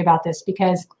your attorney about this,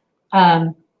 because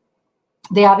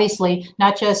they obviously,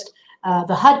 not just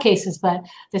the HUD cases, but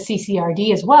the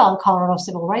CCRD as well, Colorado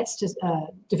Civil Rights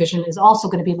Division, is also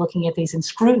going to be looking at these and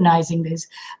scrutinizing these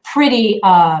pretty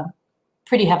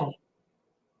heavily.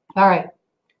 All right,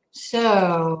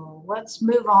 so let's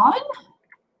move on.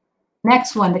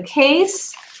 Next one, the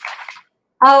case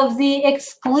of the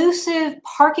exclusive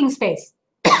parking space.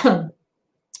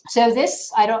 So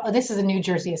this is a New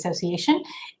Jersey association,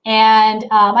 and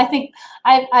I think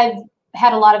I've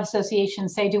had a lot of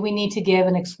associations say, do we need to give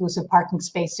an exclusive parking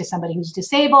space to somebody who's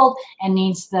disabled and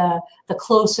needs the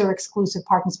closer exclusive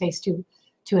parking space to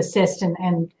assist?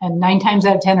 And 9 times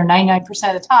out of 10 or 99%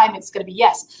 of the time, it's going to be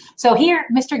yes. So here,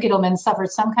 Mr. Gittleman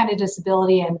suffered some kind of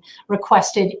disability and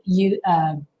requested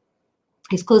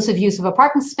exclusive use of a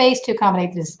parking space to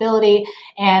accommodate the disability.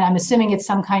 And I'm assuming it's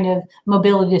some kind of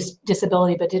mobility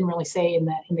disability, but didn't really say in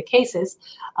the cases.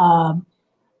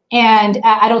 And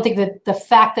I don't think that the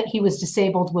fact that he was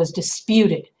disabled was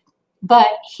disputed. But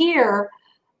here,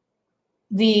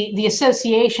 the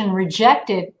association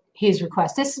rejected his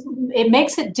request. It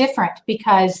makes it different,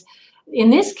 because in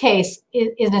this case,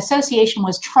 an association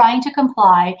was trying to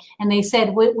comply, and they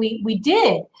said,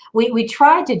 we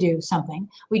tried to do something.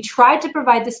 We tried to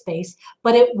provide the space,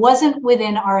 but it wasn't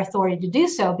within our authority to do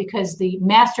so, because the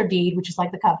master deed, which is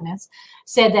like the covenants,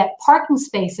 said that parking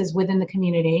spaces within the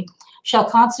community shall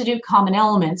constitute common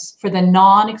elements for the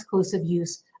non-exclusive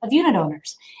use of unit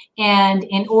owners. And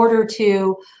in order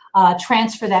to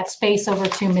transfer that space over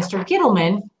to Mr.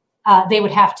 Gittleman, they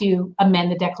would have to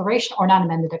amend the declaration, or not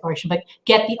amend the declaration, but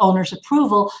get the owner's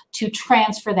approval to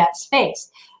transfer that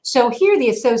space. So here the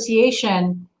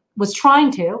association was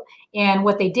trying to, and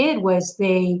what they did was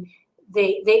they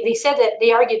said that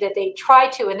they argued that they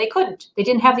tried to and they couldn't. They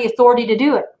didn't have the authority to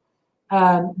do it.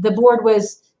 The board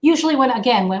was usually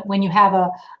when you have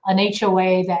an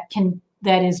HOA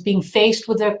that is being faced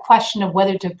with a question of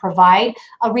whether to provide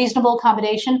a reasonable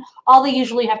accommodation, all they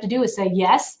usually have to do is say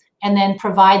yes, and then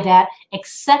provide that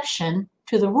exception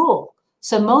to the rule.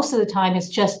 So most of the time it's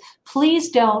just, please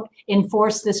don't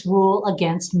enforce this rule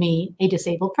against me, a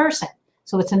disabled person.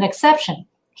 So it's an exception.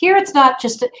 Here it's not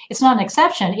an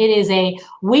exception. It is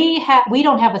we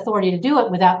don't have authority to do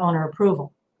it without owner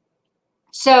approval.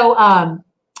 So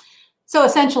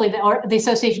essentially the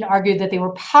association argued that they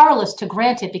were powerless to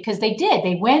grant it, because they did.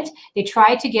 They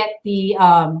tried to get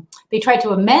they tried to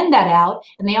amend that out,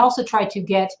 and they also tried to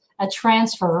get a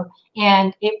transfer,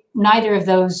 and neither of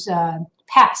those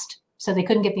passed. So they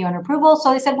couldn't get the owner approval.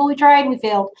 So they said, well, we tried, we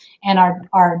failed, and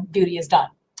our duty is done.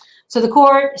 So the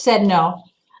court said no.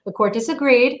 The court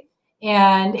disagreed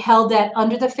and held that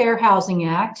under the Fair Housing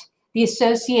Act, the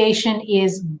association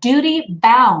is duty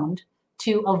bound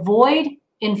to avoid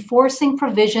enforcing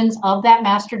provisions of that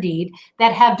master deed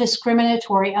that have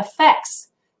discriminatory effects.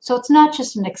 So it's not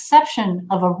just an exception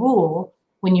of a rule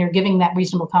when you're giving that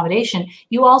reasonable accommodation.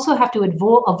 You also have to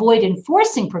avoid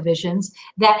enforcing provisions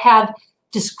that have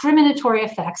discriminatory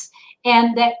effects,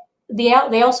 and that they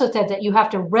also said that you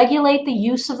have to regulate the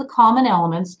use of the common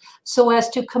elements so as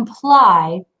to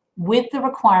comply with the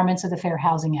requirements of the Fair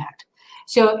Housing Act.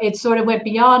 So it sort of went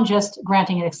beyond just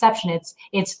granting an exception.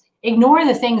 It's ignore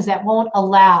the things that won't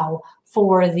allow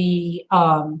for the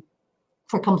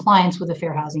for compliance with the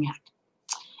Fair Housing Act.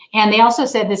 And they also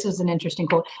said, this was an interesting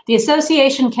quote, the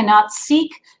association cannot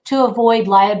seek to avoid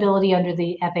liability under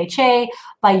the FHA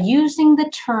by using the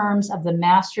terms of the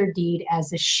master deed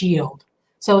as a shield.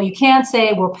 So you can't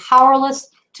say we're powerless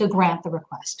to grant the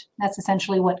request. That's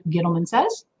essentially what Gittleman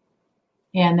says.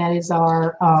 And that is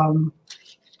our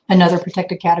another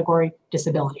protected category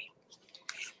disability.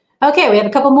 Okay, we have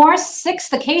a couple more. 6,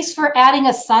 the case for adding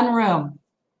a sunroom.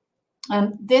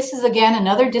 This is, again,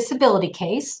 another disability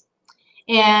case.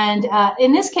 And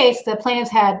in this case, the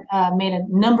plaintiffs had made a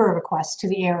number of requests to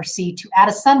the ARC to add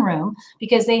a sunroom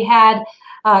because they had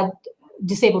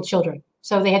disabled children.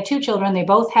 So they had 2 children. They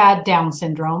both had Down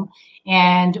syndrome.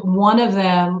 And one of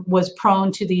them was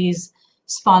prone to these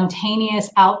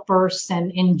spontaneous outbursts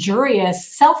and injurious,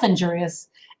 self-injurious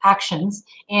actions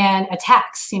and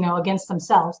attacks, against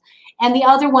themselves. And the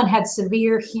other one had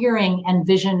severe hearing and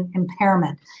vision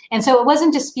impairment. And so it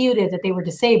wasn't disputed that they were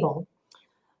disabled.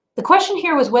 The question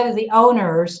here was whether the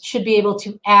owners should be able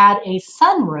to add a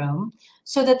sunroom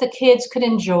so that the kids could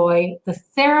enjoy the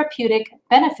therapeutic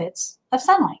benefits of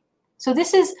sunlight. So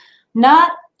this is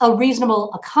not a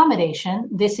reasonable accommodation.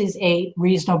 This is a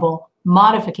reasonable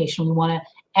modification. We want to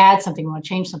add something, we want to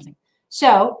change something.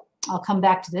 So I'll come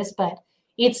back to this, but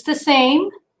It's the same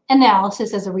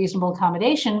analysis as a reasonable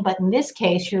accommodation, but in this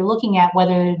case, you're looking at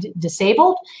whether they're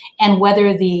disabled and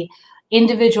whether the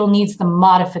individual needs the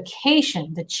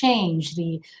modification, the change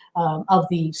of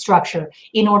the structure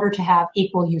in order to have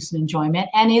equal use and enjoyment,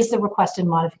 and is the requested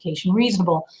modification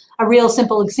reasonable? A real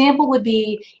simple example would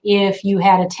be if you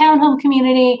had a townhome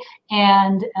community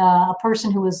and a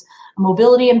person who was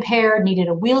mobility impaired needed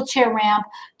a wheelchair ramp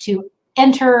to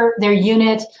enter their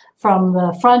unit from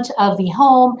the front of the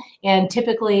home, and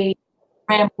typically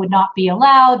ramp would not be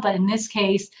allowed, but in this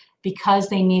case, because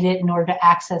they need it in order to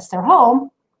access their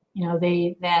home,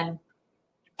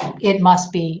 it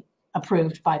must be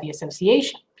approved by the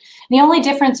association. And the only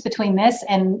difference between this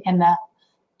and the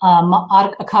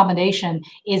accommodation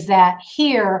is that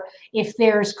here, if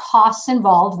there's costs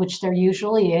involved, which there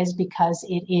usually is because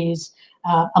it is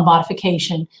a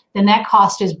modification, then that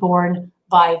cost is borne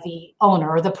by the owner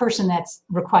or the person that's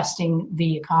requesting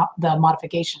the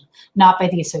modification, not by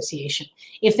the association.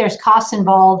 If there's costs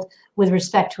involved with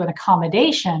respect to an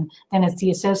accommodation, then it's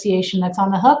the association that's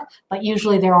on the hook, but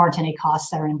usually there aren't any costs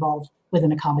that are involved with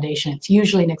an accommodation. It's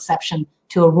usually an exception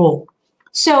to a rule.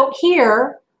 So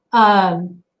here,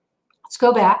 let's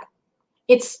go back.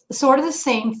 It's sort of the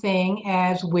same thing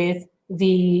as with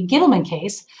the Gittleman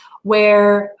case,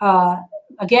 where,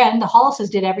 again, the Hollises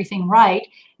did everything right.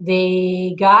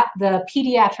 They got the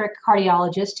pediatric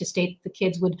cardiologist to state that the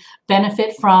kids would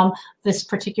benefit from this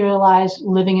particularized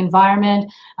living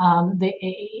environment.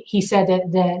 He said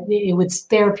that it would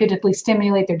therapeutically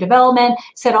stimulate their development,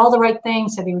 said all the right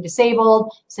things, said they were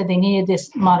disabled, said they needed this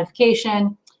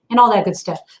modification, and all that good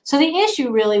stuff. So the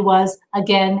issue really was,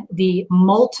 again, the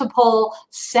multiple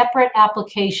separate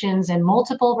applications and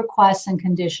multiple requests and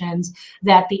conditions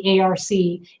that the ARC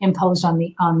imposed on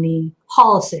the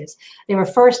Hollises. They were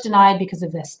first denied because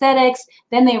of aesthetics,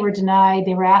 then they were denied,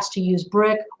 they were asked to use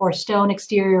brick or stone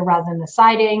exterior rather than the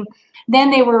siding. Then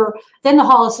the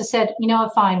Hollises said, you know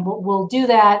what, fine, we'll do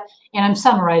that. And I'm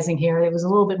summarizing here. It was a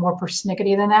little bit more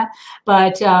persnickety than that.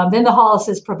 But then the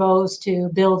Hollises proposed to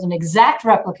build an exact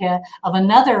replica of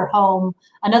another home,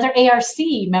 another ARC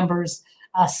member's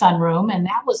sunroom, and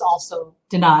that was also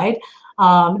denied.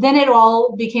 Then it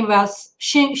all became about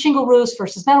shingle roofs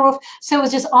versus metal roof. So it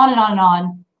was just on and on and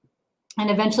on. And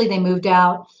eventually they moved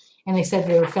out, and they said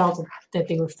they felt that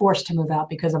they were forced to move out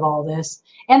because of all this.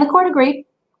 And the court agreed.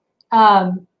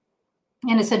 And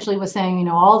essentially was saying,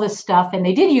 all this stuff, and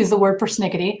they did use the word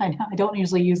persnickety. I don't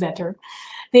usually use that term.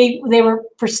 They were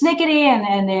persnickety,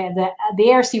 and the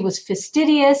ARC was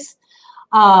fastidious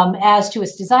as to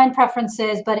its design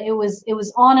preferences, but it was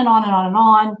on and on and on and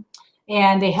on.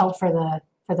 And they held for the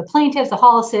plaintiffs, the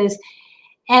Hollises.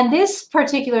 And this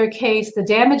particular case, the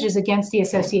damages against the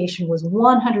association was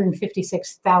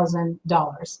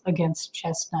 $156,000 against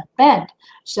Chestnut Bend.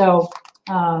 So,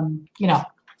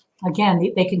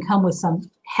 again, they can come with some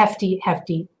hefty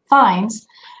fines.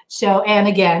 So, and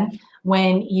again,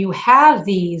 when you have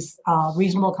these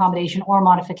reasonable accommodation or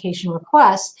modification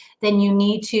requests, then you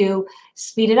need to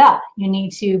speed it up. You need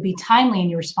to be timely in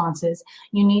your responses.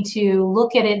 You need to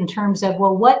look at it in terms of,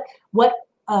 well,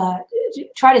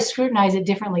 try to scrutinize it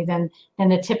differently than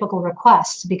the typical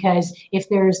requests, because if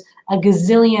there's a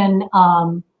gazillion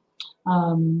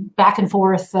back and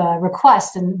forth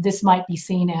requests, then this might be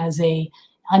seen as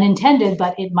unintended,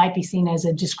 but it might be seen as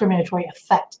a discriminatory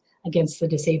effect against the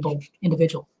disabled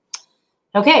individual.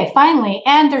 Okay, finally,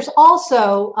 and there's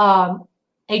also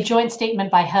a joint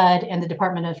statement by HUD and the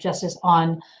Department of Justice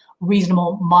on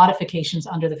reasonable modifications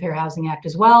under the Fair Housing Act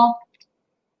as well.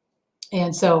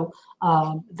 And so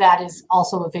that is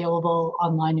also available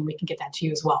online, and we can get that to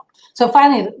you as well. So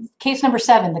finally, case number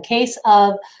 7, the case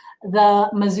of the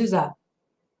mezuzah.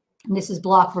 And this is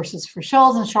Block versus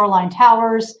Frischels and Shoreline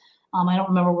Towers. I don't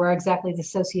remember where exactly the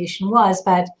association was,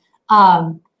 but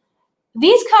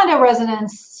these condo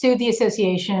residents sued the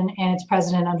association and its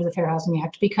president under the Fair Housing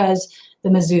Act because the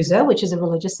mezuzah, which is a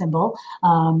religious symbol,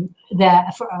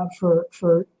 that for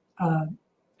a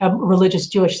religious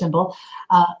Jewish symbol,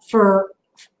 for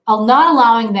not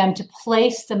allowing them to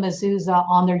place the mezuzah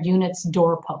on their unit's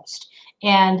doorpost.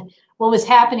 And what was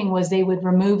happening was they would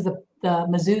remove the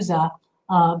mezuzah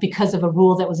because of a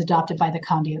rule that was adopted by the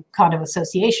condo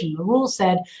association. The rule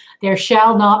said there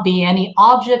shall not be any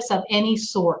objects of any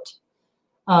sort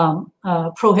are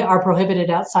prohibited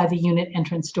outside the unit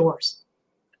entrance doors.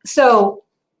 So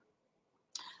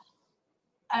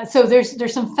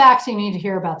there's some facts you need to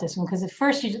hear about this one, because at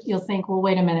first you'll think, well,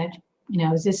 wait a minute,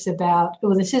 is this about?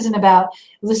 Well, this is about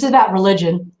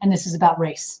religion, and this is about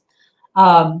race.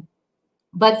 But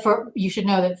you should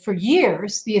know that for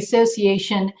years the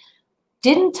association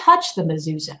didn't touch the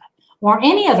mezuzah. or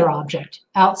any other object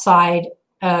outside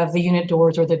of the unit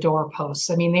doors or the door posts.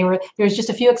 I mean, there's just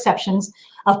a few exceptions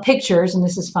of pictures, and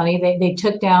this is funny. They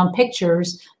took down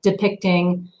pictures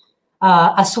depicting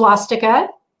a swastika,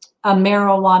 a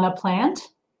marijuana plant,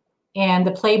 and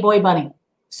the Playboy bunny.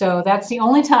 So that's the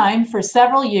only time for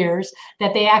several years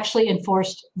that they actually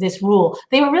enforced this rule.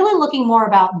 They were really looking more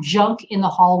about junk in the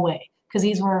hallway, because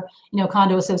these were,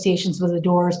 condo associations with the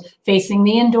doors facing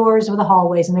the indoors with the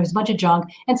hallways, and there was a bunch of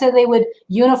junk. And so they would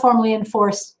uniformly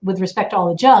enforce with respect to all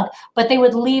the junk, but they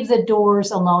would leave the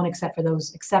doors alone except for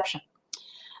those exceptions.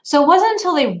 So it wasn't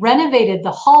until they renovated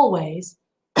the hallways,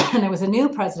 and there was a new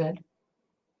president,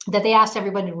 that they asked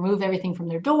everybody to remove everything from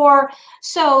their door.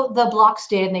 So the blocks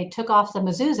did, and they took off the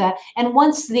mezuzah. And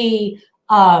once the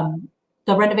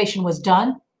renovation was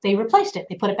done, they replaced it.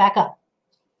 They put it back up.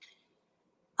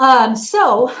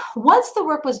 So once the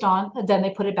work was done, then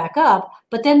they put it back up,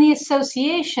 but then the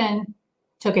association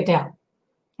took it down.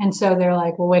 And so they're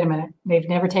like, well, wait a minute. They've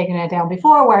never taken it down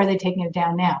before. Why are they taking it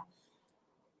down now?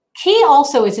 Key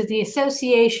also is that the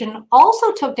association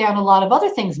also took down a lot of other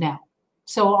things now.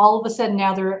 So all of a sudden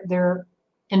now they're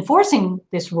enforcing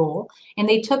this rule, and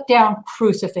they took down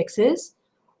crucifixes,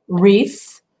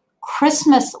 wreaths,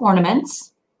 Christmas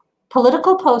ornaments,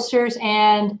 political posters,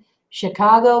 and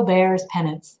Chicago Bears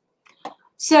pennants.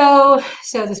 So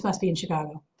this must be in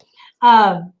Chicago.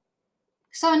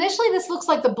 So initially this looks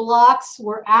like the blocks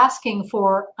were asking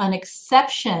for an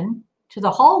exception to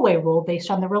the hallway rule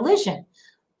based on the religion,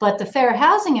 but the Fair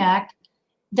Housing Act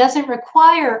doesn't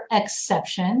require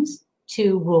exceptions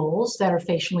to rules that are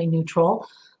facially neutral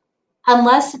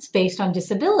unless it's based on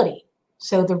disability.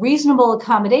 So the reasonable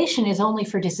accommodation is only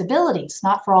for disabilities,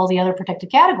 not for all the other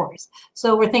protected categories.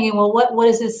 So we're thinking, well, what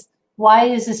is this? Why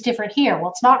is this different here? Well,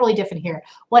 it's not really different here.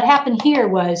 What happened here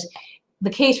was the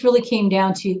case really came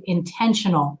down to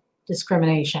intentional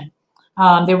discrimination.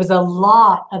 There was a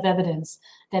lot of evidence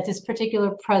that this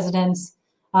particular president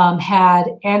had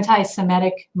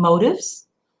anti-Semitic motives.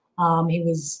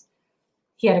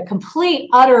 He had a complete,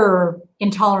 utter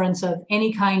intolerance of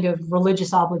any kind of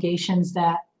religious obligations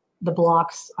that the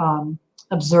blocks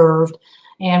observed,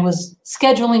 and was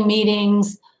scheduling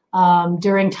meetings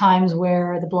during times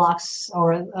where the blocks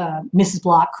or Mrs.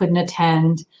 Block couldn't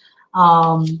attend.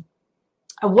 Probably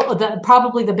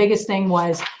the biggest thing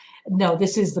was,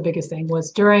 this is the biggest thing,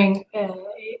 was during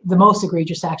the most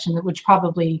egregious action, which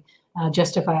probably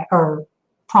justified or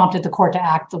prompted the court to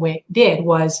act the way it did,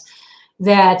 was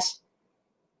that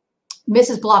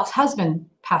Mrs. Block's husband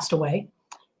passed away,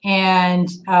 and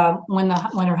when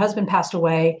her husband passed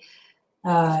away,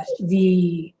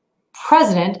 the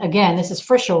president, again, this is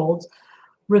Frischhold,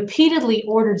 repeatedly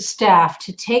ordered staff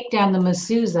to take down the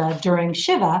mezuzah during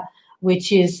Shiva,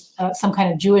 which is some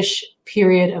kind of Jewish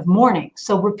period of mourning.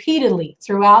 So repeatedly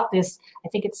throughout this, I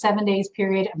think it's 7 days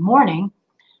period of mourning,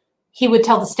 he would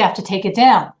tell the staff to take it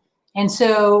down. And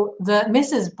so the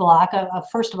Mrs. Block,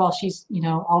 first of all, she's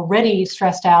already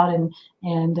stressed out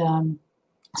and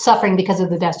suffering because of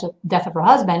the death of her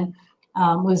husband,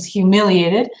 was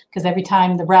humiliated because every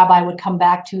time the rabbi would come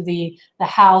back to the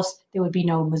house, there would be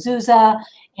no mezuzah.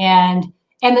 And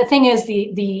the thing is,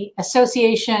 the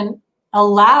association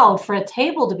allowed for a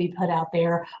table to be put out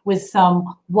there with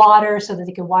some water so that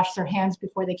they could wash their hands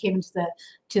before they came into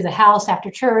the house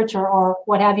after church or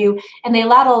what have you. And they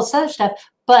allowed all this other stuff.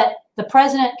 But the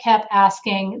president kept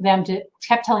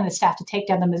kept telling the staff to take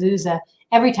down the mezuzah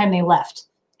every time they left.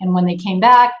 And when they came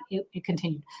back, it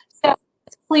continued. So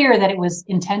it's clear that it was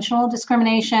intentional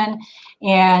discrimination,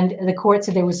 and the court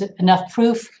said there was enough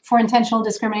proof for intentional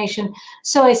discrimination.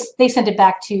 So they sent it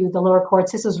back to the lower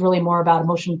courts. This was really more about a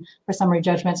motion for summary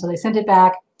judgment. So they sent it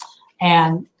back,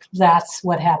 and that's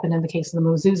what happened in the case of the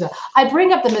mezuzah. I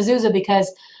bring up the mezuzah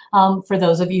because for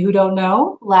those of you who don't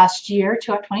know, last year,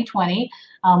 2020,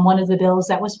 one of the bills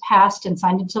that was passed and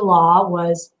signed into law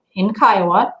was in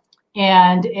Kiowa.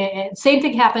 And same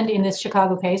thing happened in this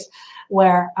Chicago case,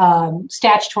 where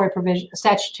statutory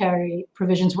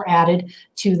provisions were added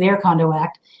to their Condo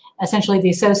Act. Essentially,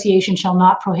 the association shall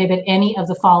not prohibit any of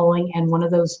the following, and one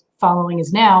of those following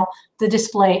is now the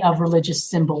display of religious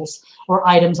symbols or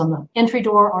items on the entry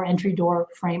door or entry door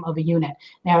frame of a unit.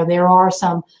 Now, there are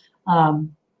some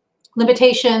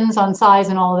limitations on size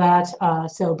and all of that,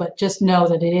 but just know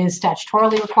that it is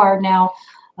statutorily required now.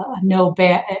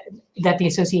 That the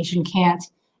association can't.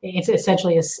 It's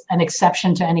essentially an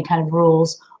exception to any kind of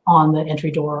rules on the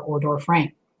entry door or door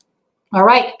frame. All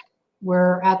right,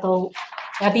 we're at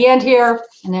the end here,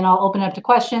 and then I'll open up to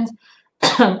questions.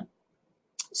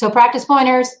 So practice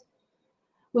pointers.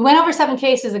 We went over 7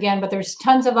 cases again, but there's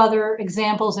tons of other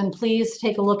examples, and please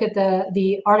take a look at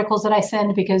the articles that I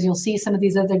send, because you'll see some of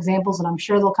these other examples and I'm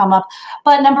sure they'll come up.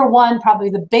 But number one, probably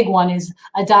the big one, is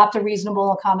adopt a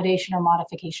reasonable accommodation or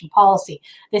modification policy.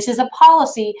 This is a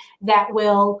policy that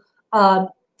will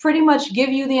pretty much give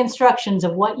you the instructions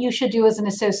of what you should do as an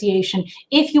association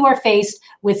if you are faced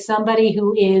with somebody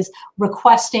who is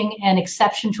requesting an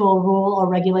exception to a rule or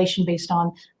regulation based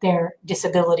on their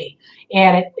disability.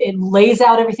 And it lays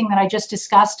out everything that I just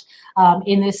discussed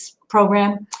in this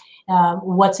program.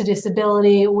 What's a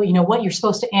disability? You know, what you're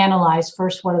supposed to analyze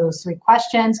first. What are those 3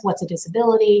 questions? What's a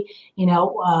disability? You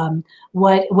know,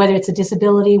 whether it's a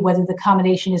disability, whether the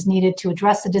accommodation is needed to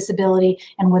address the disability,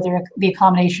 and whether the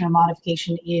accommodation or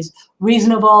modification is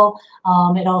reasonable.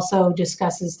 It also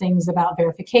discusses things about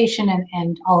verification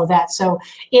and all of that. So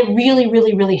it really,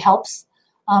 really, really helps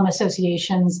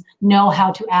associations know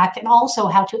how to act, and also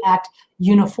how to act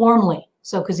uniformly.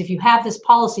 So, because if you have this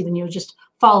policy, then you'll just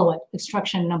follow it.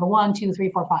 Instruction number 1, 2,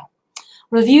 3, 4, 5.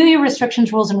 Review your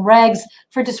restrictions, rules, and regs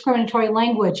for discriminatory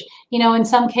language. You know, in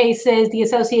some cases, the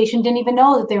association didn't even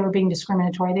know that they were being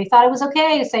discriminatory. They thought it was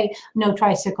okay to say no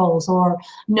tricycles or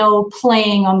no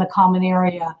playing on the common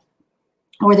area.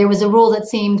 Or there was a rule that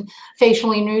seemed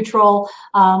facially neutral,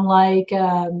 like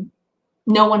no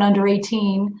one under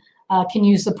 18 can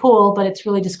use the pool, but it's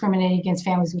really discriminating against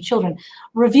families with children.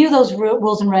 Review those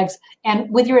rules and regs and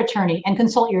with your attorney, and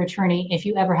consult your attorney if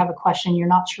you ever have a question, you're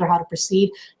not sure how to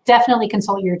proceed. Definitely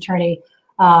consult your attorney,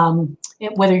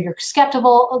 whether you're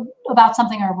skeptical about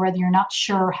something or whether you're not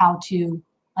sure how to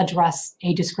address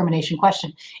a discrimination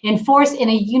question. Enforce in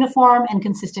a uniform and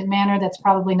consistent manner. That's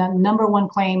probably the number one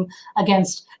claim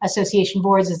against association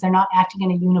boards, is they're not acting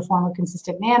in a uniform or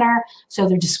consistent manner. So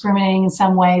they're discriminating in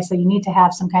some way. So you need to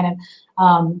have some kind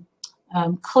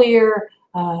of clear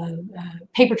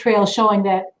paper trail showing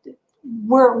that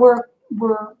we're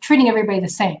treating everybody the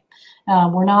same.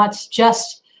 We're not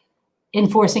just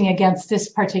enforcing against this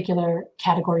particular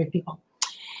category of people.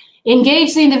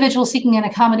 Engage the individual seeking an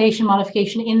accommodation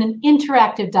modification in an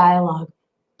interactive dialogue.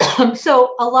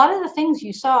 So a lot of the things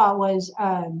you saw was,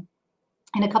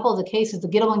 in a couple of the cases, the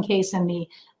Gittleman case and the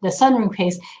Sunroom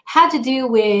case, had to do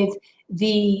with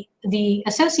the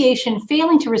association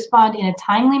failing to respond in a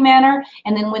timely manner.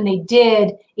 And then when they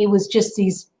did, it was just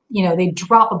these, you know, they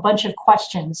drop a bunch of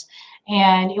questions.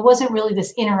 And it wasn't really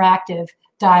this interactive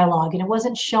dialogue, and it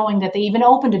wasn't showing that they even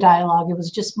opened a dialogue. It was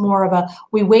just more of a,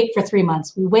 we wait for 3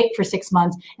 months, we wait for 6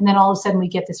 months, and then all of a sudden we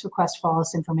get this request for all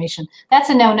this information. That's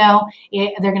a no-no.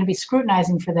 They're going to be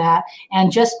scrutinizing for that,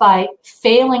 and just by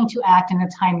failing to act in a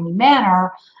timely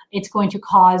manner, it's going to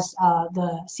cause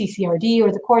the CCRD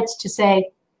or the courts to say,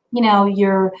 you know,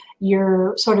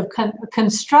 you're sort of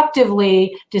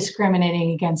constructively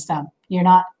discriminating against them. You're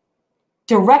not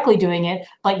directly doing it,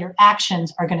 but your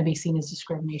actions are going to be seen as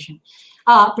discrimination.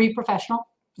 Be professional,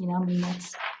 you know, I mean,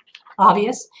 that's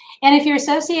obvious. And if your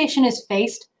association is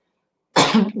faced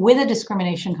with a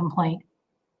discrimination complaint,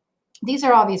 these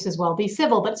are obvious as well. Be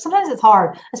civil, but sometimes it's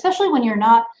hard, especially when you're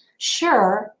not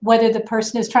sure whether the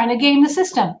person is trying to game the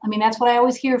system. I mean, that's what I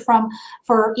always hear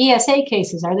for ESA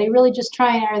cases. Are they really just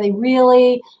trying, are they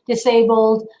really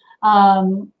disabled?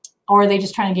 Or are they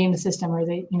just trying to game the system? Or are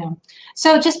they, you know,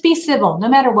 so just be civil, no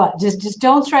matter what. Just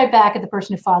don't strike back at the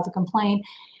person who filed the complaint.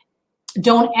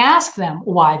 Don't ask them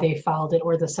why they filed it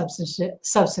or the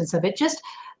substance of it. Just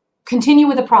continue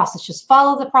with the process. Just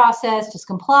follow the process. Just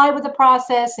comply with the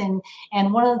process. And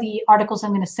one of the articles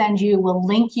I'm going to send you will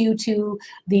link you to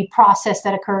the process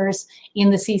that occurs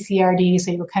in the CCRD,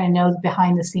 so you'll kind of know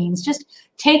behind the scenes. Just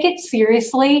take it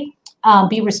seriously.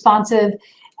 Be responsive.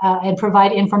 And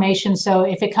provide information. So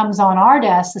if it comes on our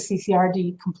desk, the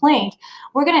CCRD complaint,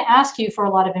 we're going to ask you for a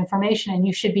lot of information, and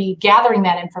you should be gathering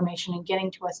that information and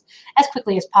getting to us as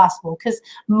quickly as possible. Because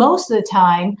most of the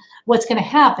time, what's going to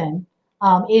happen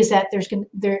is that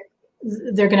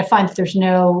they're going to find that there's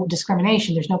no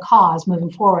discrimination, there's no cause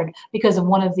moving forward because of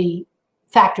one of the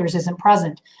factors isn't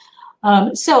present.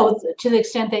 So to the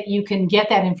extent that you can get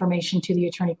that information to the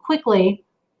attorney quickly,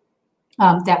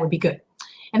 that would be good.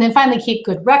 And then finally, keep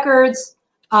good records.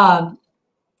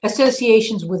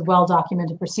 Associations with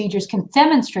well-documented procedures can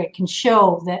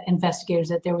show that investigators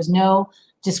that there was no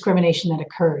discrimination that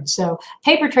occurred. So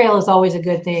paper trail is always a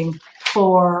good thing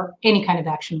for any kind of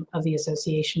action of the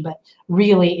association, but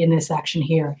really in this action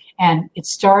here. And it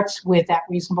starts with that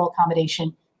reasonable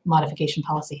accommodation modification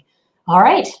policy. All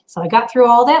right, so I got through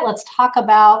all that. Let's talk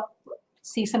about,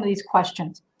 see some of these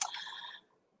questions.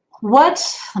 Let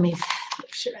me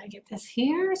make sure I get this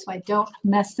here so I don't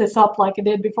mess this up like I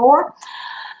did before.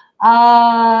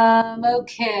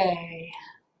 Okay.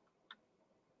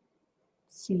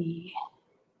 see.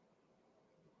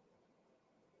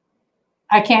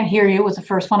 I can't hear you. It was the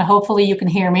first one. Hopefully you can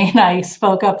hear me and I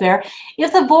spoke up there.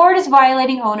 If the board is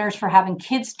violating owners for having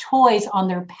kids' toys on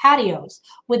their patios,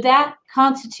 would that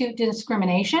constitute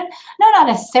discrimination? No, not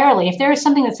necessarily. If there is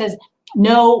something that says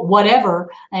no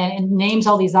whatever and names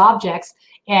all these objects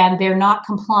and they're not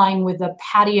complying with the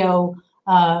patio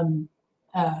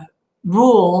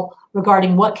rule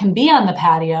regarding what can be on the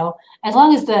patio, as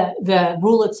long as the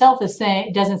rule itself is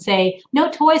doesn't say no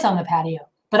toys on the patio,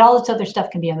 but all this other stuff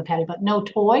can be on the patio, but no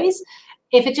toys.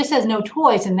 If it just says no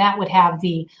toys, then that would have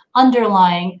the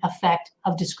underlying effect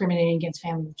of discriminating against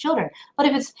families with children. But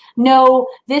if it's no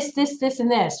this,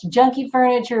 and this, junky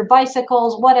furniture,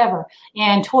 bicycles, whatever,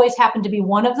 and toys happen to be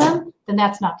one of them, then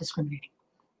that's not discriminating.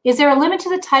 Is there a limit to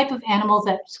the type of animals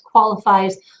that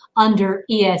qualifies under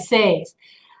ESAs?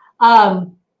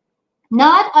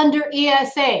 Not under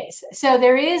ESAs. So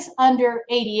there is under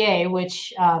ADA,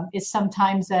 which is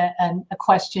sometimes a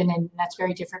question, and that's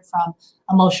very different from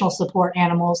emotional support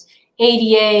animals.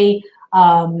 ADA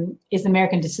is the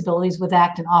American Disabilities with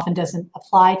Act and often doesn't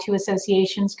apply to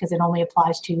associations because it only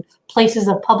applies to places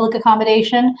of public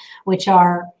accommodation, which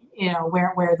are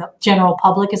where the general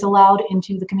public is allowed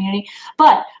into the community.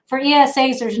 But for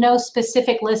ESAs, there's no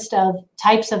specific list of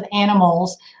types of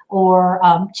animals or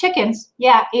chickens.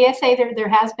 Yeah, ESA, there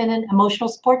has been an emotional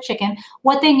support chicken.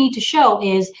 What they need to show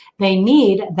is they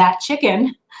need that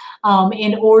chicken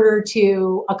in order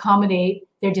to accommodate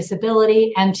their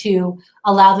disability and to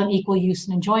allow them equal use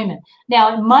and enjoyment.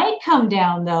 Now, it might come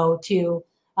down, though, to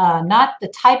not the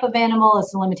type of animal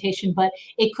as a limitation, but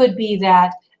it could be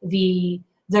that the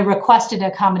requested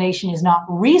accommodation is not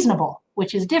reasonable,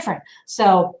 which is different.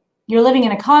 So you're living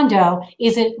in a condo.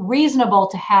 Is it reasonable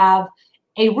to have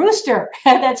a rooster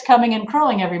that's coming and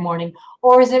crowing every morning?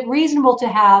 Or is it reasonable to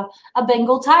have a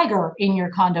Bengal tiger in your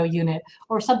condo unit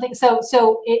or something? So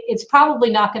it's probably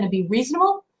not going to be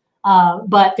reasonable,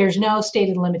 but there's no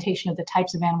stated limitation of the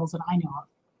types of animals that I know of.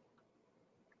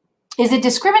 Is it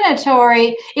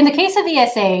discriminatory? In the case of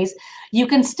ESAs, you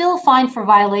can still fine for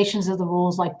violations of the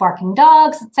rules like barking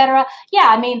dogs, etc. Yeah,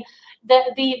 I mean,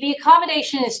 the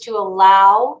accommodation is to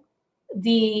allow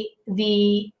the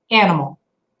animal.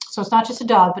 So it's not just a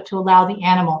dog, but to allow the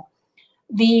animal.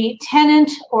 The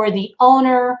tenant or the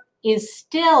owner is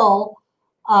still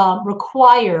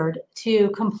required to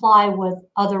comply with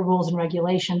other rules and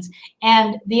regulations,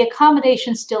 and the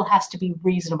accommodation still has to be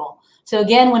reasonable. So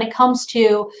again, when it comes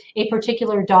to a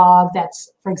particular dog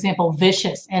that's, for example,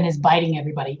 vicious and is biting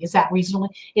everybody, is that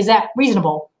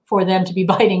reasonable for them to be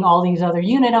biting all these other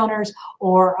unit owners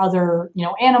or other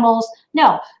animals?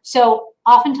 No. So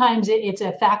oftentimes it's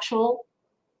a factual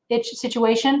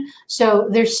situation. So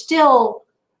they're still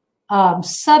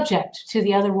subject to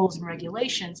the other rules and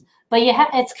regulations, but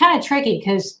it's kind of tricky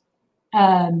because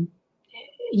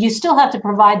you still have to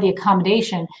provide the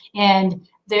accommodation, and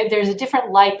there's a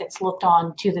different light that's looked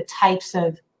on to the types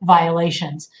of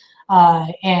violations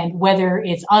and whether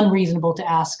it's unreasonable to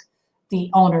ask the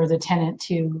owner, the tenant,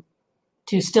 to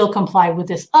still comply with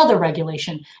this other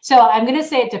regulation. So I'm going to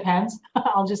say it depends.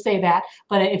 I'll just say that.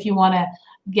 But if you want to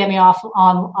get me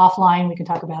offline, we can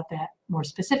talk about that more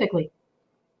specifically.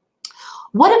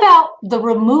 What about the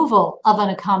removal of an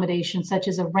accommodation, such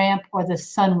as a ramp or the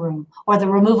sunroom, or the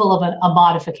removal of a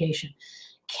modification?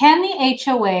 Can the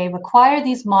HOA require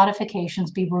these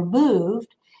modifications be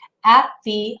removed at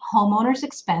the homeowner's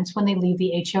expense when they leave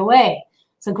the HOA?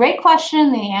 It's a great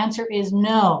question. The answer is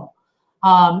no.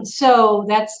 So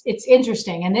it's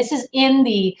interesting. And this is in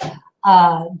the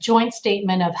joint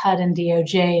statement of HUD and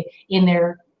DOJ in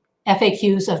their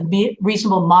FAQs of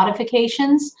reasonable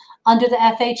modifications under the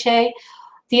FHA.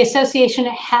 The association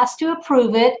has to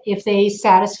approve it if they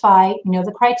satisfy,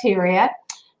 the criteria,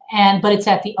 but it's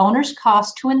at the owner's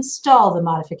cost to install the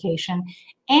modification,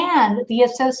 and the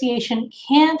association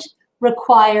can't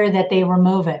require that they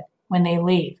remove it when they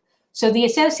leave. So the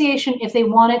association, if they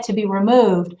want it to be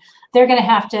removed, they're going to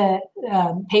have to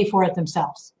pay for it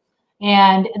themselves.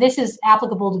 And this is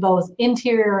applicable to both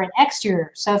interior and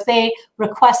exterior. So if they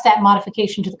request that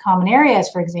modification to the common areas,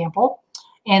 for example,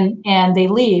 and they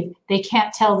leave, they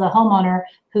can't tell the homeowner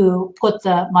who put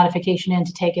the modification in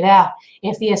to take it out.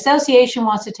 If the association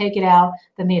wants to take it out,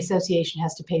 then the association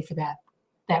has to pay for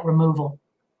that removal.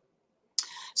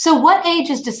 So what age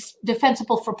is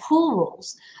defensible for pool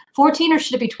rules? 14 or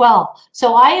should it be 12?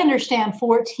 So I understand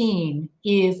 14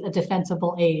 is a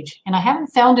defensible age, and I haven't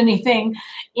found anything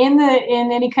in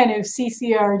any kind of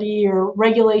CCRD or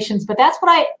regulations, but that's what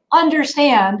I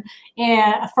understand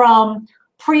from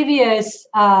previous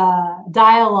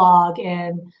dialogue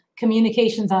and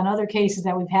communications on other cases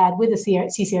that we've had with the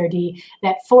CCRD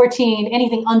that 14,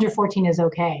 anything under 14 is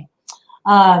okay.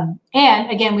 And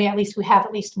again, we have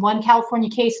at least one California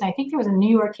case, and I think there was a New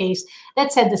York case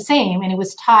that said the same, and it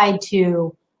was tied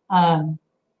to,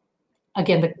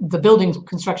 again, the building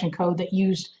construction code that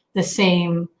used the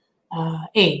same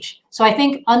age. So I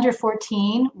think under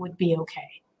 14 would be okay.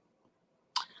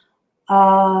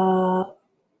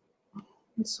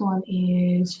 This one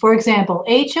is, for example,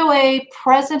 HOA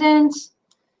president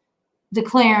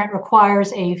declarant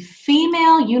requires a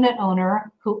female unit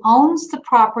owner who owns the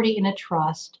property in a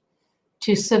trust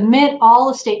to submit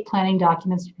all estate planning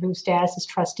documents to prove status as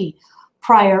trustee.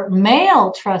 Prior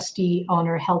male trustee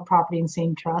owner held property in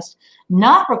same trust,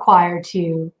 not required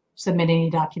to submit any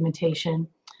documentation.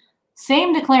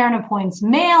 Same declarant appoints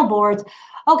male boards.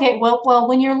 Okay, well,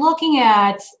 when you're looking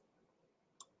at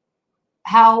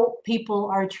how people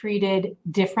are treated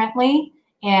differently,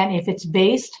 and if it's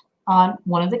based on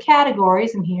one of the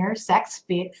categories, and here, sex,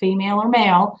 female or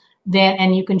male, then,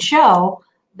 and you can show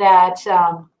that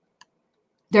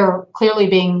they're clearly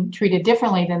being treated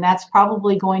differently, then that's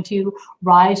probably going to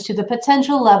rise to the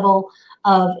potential level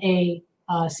of a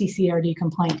CCRD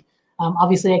complaint.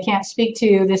 Obviously, I can't speak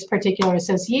to this particular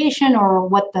association or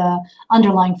what the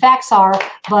underlying facts are,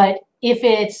 but if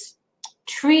it's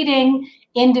treating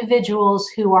individuals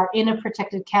who are in a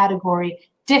protected category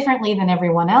differently than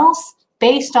everyone else,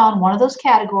 based on one of those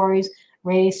categories,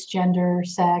 race, gender,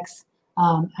 sex,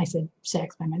 I said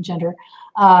sex, I meant gender,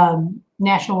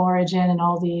 national origin, and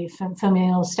all the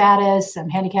familial status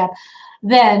and handicap,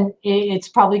 then it's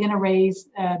probably going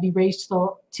to be raised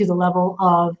to the level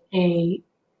of a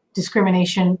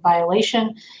discrimination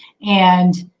violation.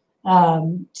 And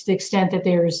to the extent that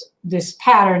there's this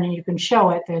pattern and you can show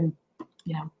it, then,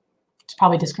 you know, it's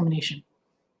probably discrimination.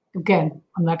 Again,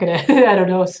 I'm not going to, I don't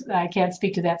know, I can't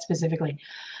speak to that specifically.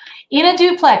 In a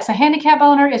duplex, a handicap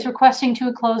owner is requesting to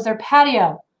enclose their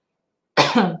patio.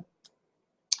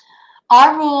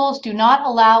 Our rules do not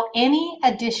allow any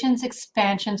additions,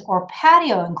 expansions, or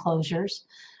patio enclosures.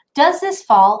 Does this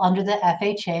fall under the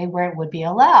FHA where it would be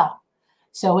allowed?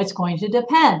 So it's going to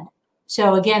depend.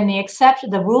 So again,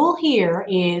 the rule here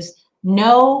is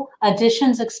no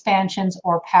additions, expansions,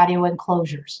 or patio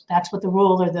enclosures. That's what the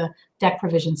rule or the deck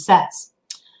provision says.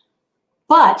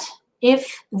 But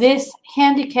if this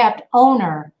handicapped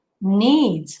owner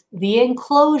needs the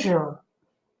enclosure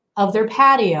of their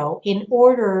patio in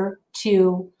order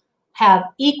to have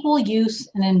equal use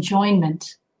and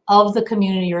enjoyment of the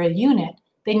community or a unit,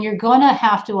 then you're going to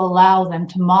have to allow them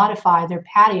to modify their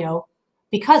patio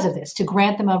because of this, to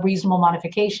grant them a reasonable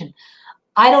modification.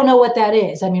 I don't know what that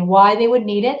is. I mean, why they would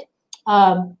need it.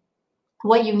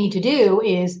 What you need to do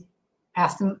is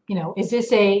ask them, you know, is this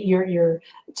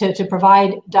to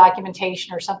provide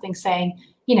documentation or something saying,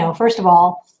 you know, first of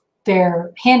all,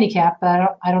 they're handicapped,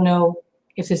 but I don't know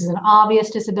if this is an obvious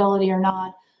disability or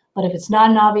not. But if it's not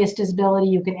an obvious disability,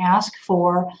 you can ask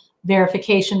for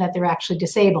verification that they're actually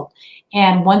disabled.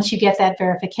 And once you get that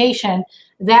verification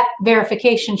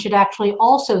should actually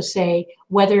also say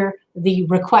whether the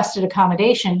requested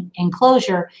accommodation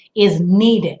enclosure is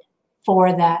needed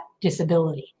for that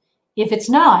disability. If it's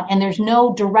not, and there's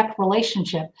no direct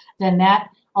relationship, then that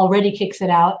already kicks it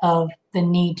out of the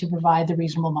need to provide the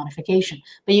reasonable modification.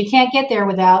 But you can't get there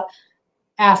without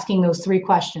asking those three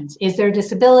questions. Is there a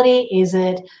disability? Is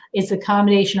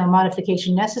accommodation or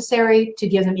modification necessary to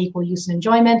give them equal use and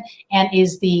enjoyment? And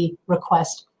is the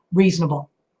request reasonable?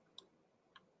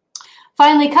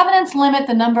 Finally, covenants limit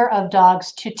the number of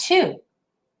dogs to 2.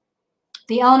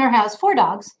 The owner has 4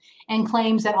 dogs and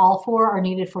claims that all 4 are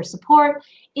needed for support.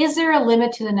 Is there a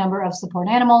limit to the number of support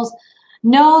animals?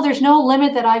 No, there's no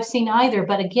limit that I've seen either.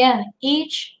 But again,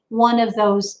 each one of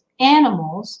those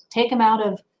animals, take them out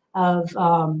of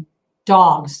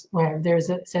dogs, where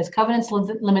it says covenants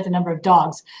limit the number of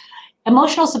dogs.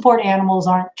 Emotional support animals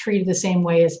aren't treated the same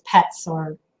way as pets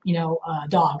or, you know,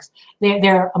 dogs.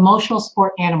 They're emotional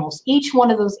support animals. Each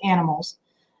one of those animals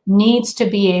needs to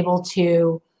be able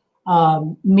to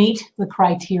meet the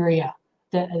criteria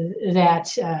that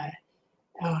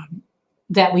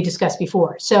we discussed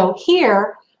before. So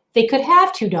here they could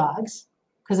have 2 dogs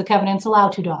because the covenants allow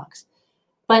 2 dogs,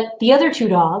 but the other 2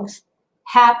 dogs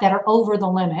that are over the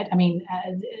limit. I mean,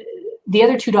 the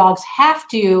other 2 dogs have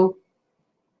to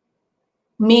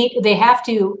meet. They have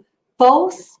to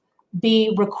both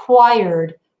be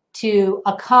required to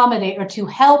accommodate or to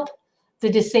help the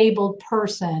disabled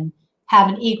person have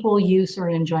an equal use or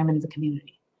an enjoyment of the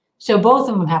community. So both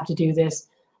of them have to do this.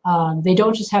 They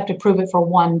don't just have to prove it for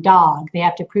one dog. They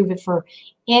have to prove it for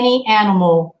any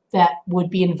animal that would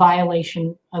be in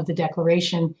violation of the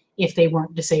declaration if they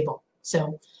weren't disabled.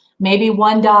 So maybe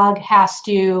one dog has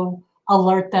to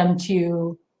alert them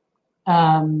to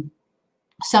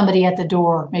somebody at the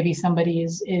door. Maybe somebody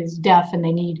is deaf and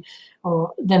they need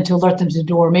them to alert them to the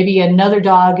door. Maybe another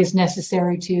dog is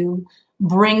necessary to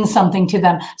bring something to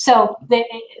them. So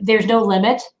there's no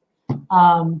limit.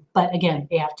 But again,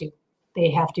 they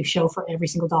have to show for every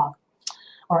single dog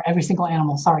or every single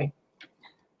animal. Sorry.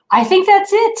 I think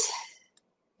that's it.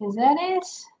 Is that it?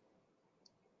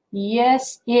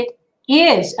 Yes, it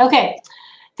is. Okay.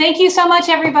 Thank you so much,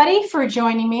 everybody, for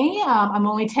joining me. I'm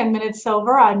only 10 minutes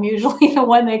over. I'm usually the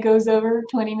one that goes over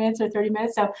 20 minutes or 30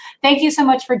 minutes. So thank you so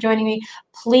much for joining me.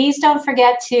 Please don't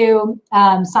forget to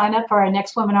sign up for our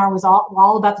next webinar. It was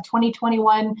all about the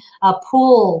 2021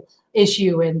 pool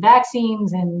issue and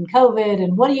vaccines and COVID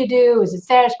and what do you do? Is it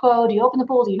status quo? Do you open the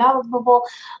pool? Do you not open the pool?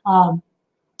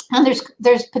 And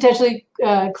there's potentially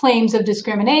claims of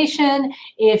discrimination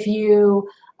if you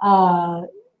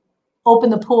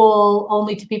open the pool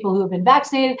only to people who have been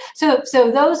vaccinated. So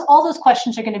all those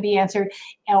questions are going to be answered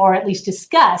or at least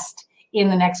discussed in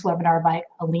the next webinar by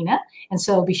Alina. And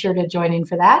so be sure to join in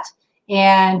for that.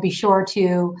 And be sure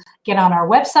to get on our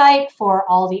website for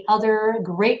all the other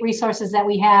great resources that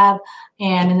we have.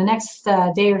 And in the next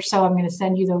day or so, I'm going to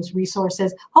send you those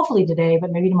resources, hopefully today,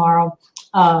 but maybe tomorrow.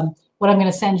 What I'm going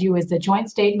to send you is the joint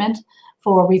statement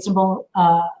for reasonable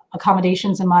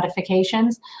accommodations and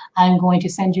modifications. I'm going to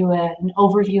send you an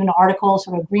overview, an article,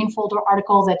 sort of a green folder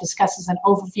article that discusses an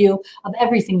overview of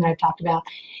everything that I've talked about.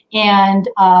 And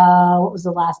what was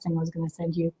the last thing I was going to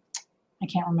send you? I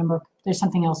can't remember. There's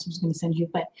something else I was going to send you.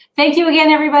 But thank you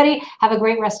again, everybody. Have a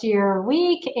great rest of your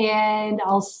week, and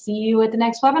I'll see you at the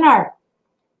next webinar.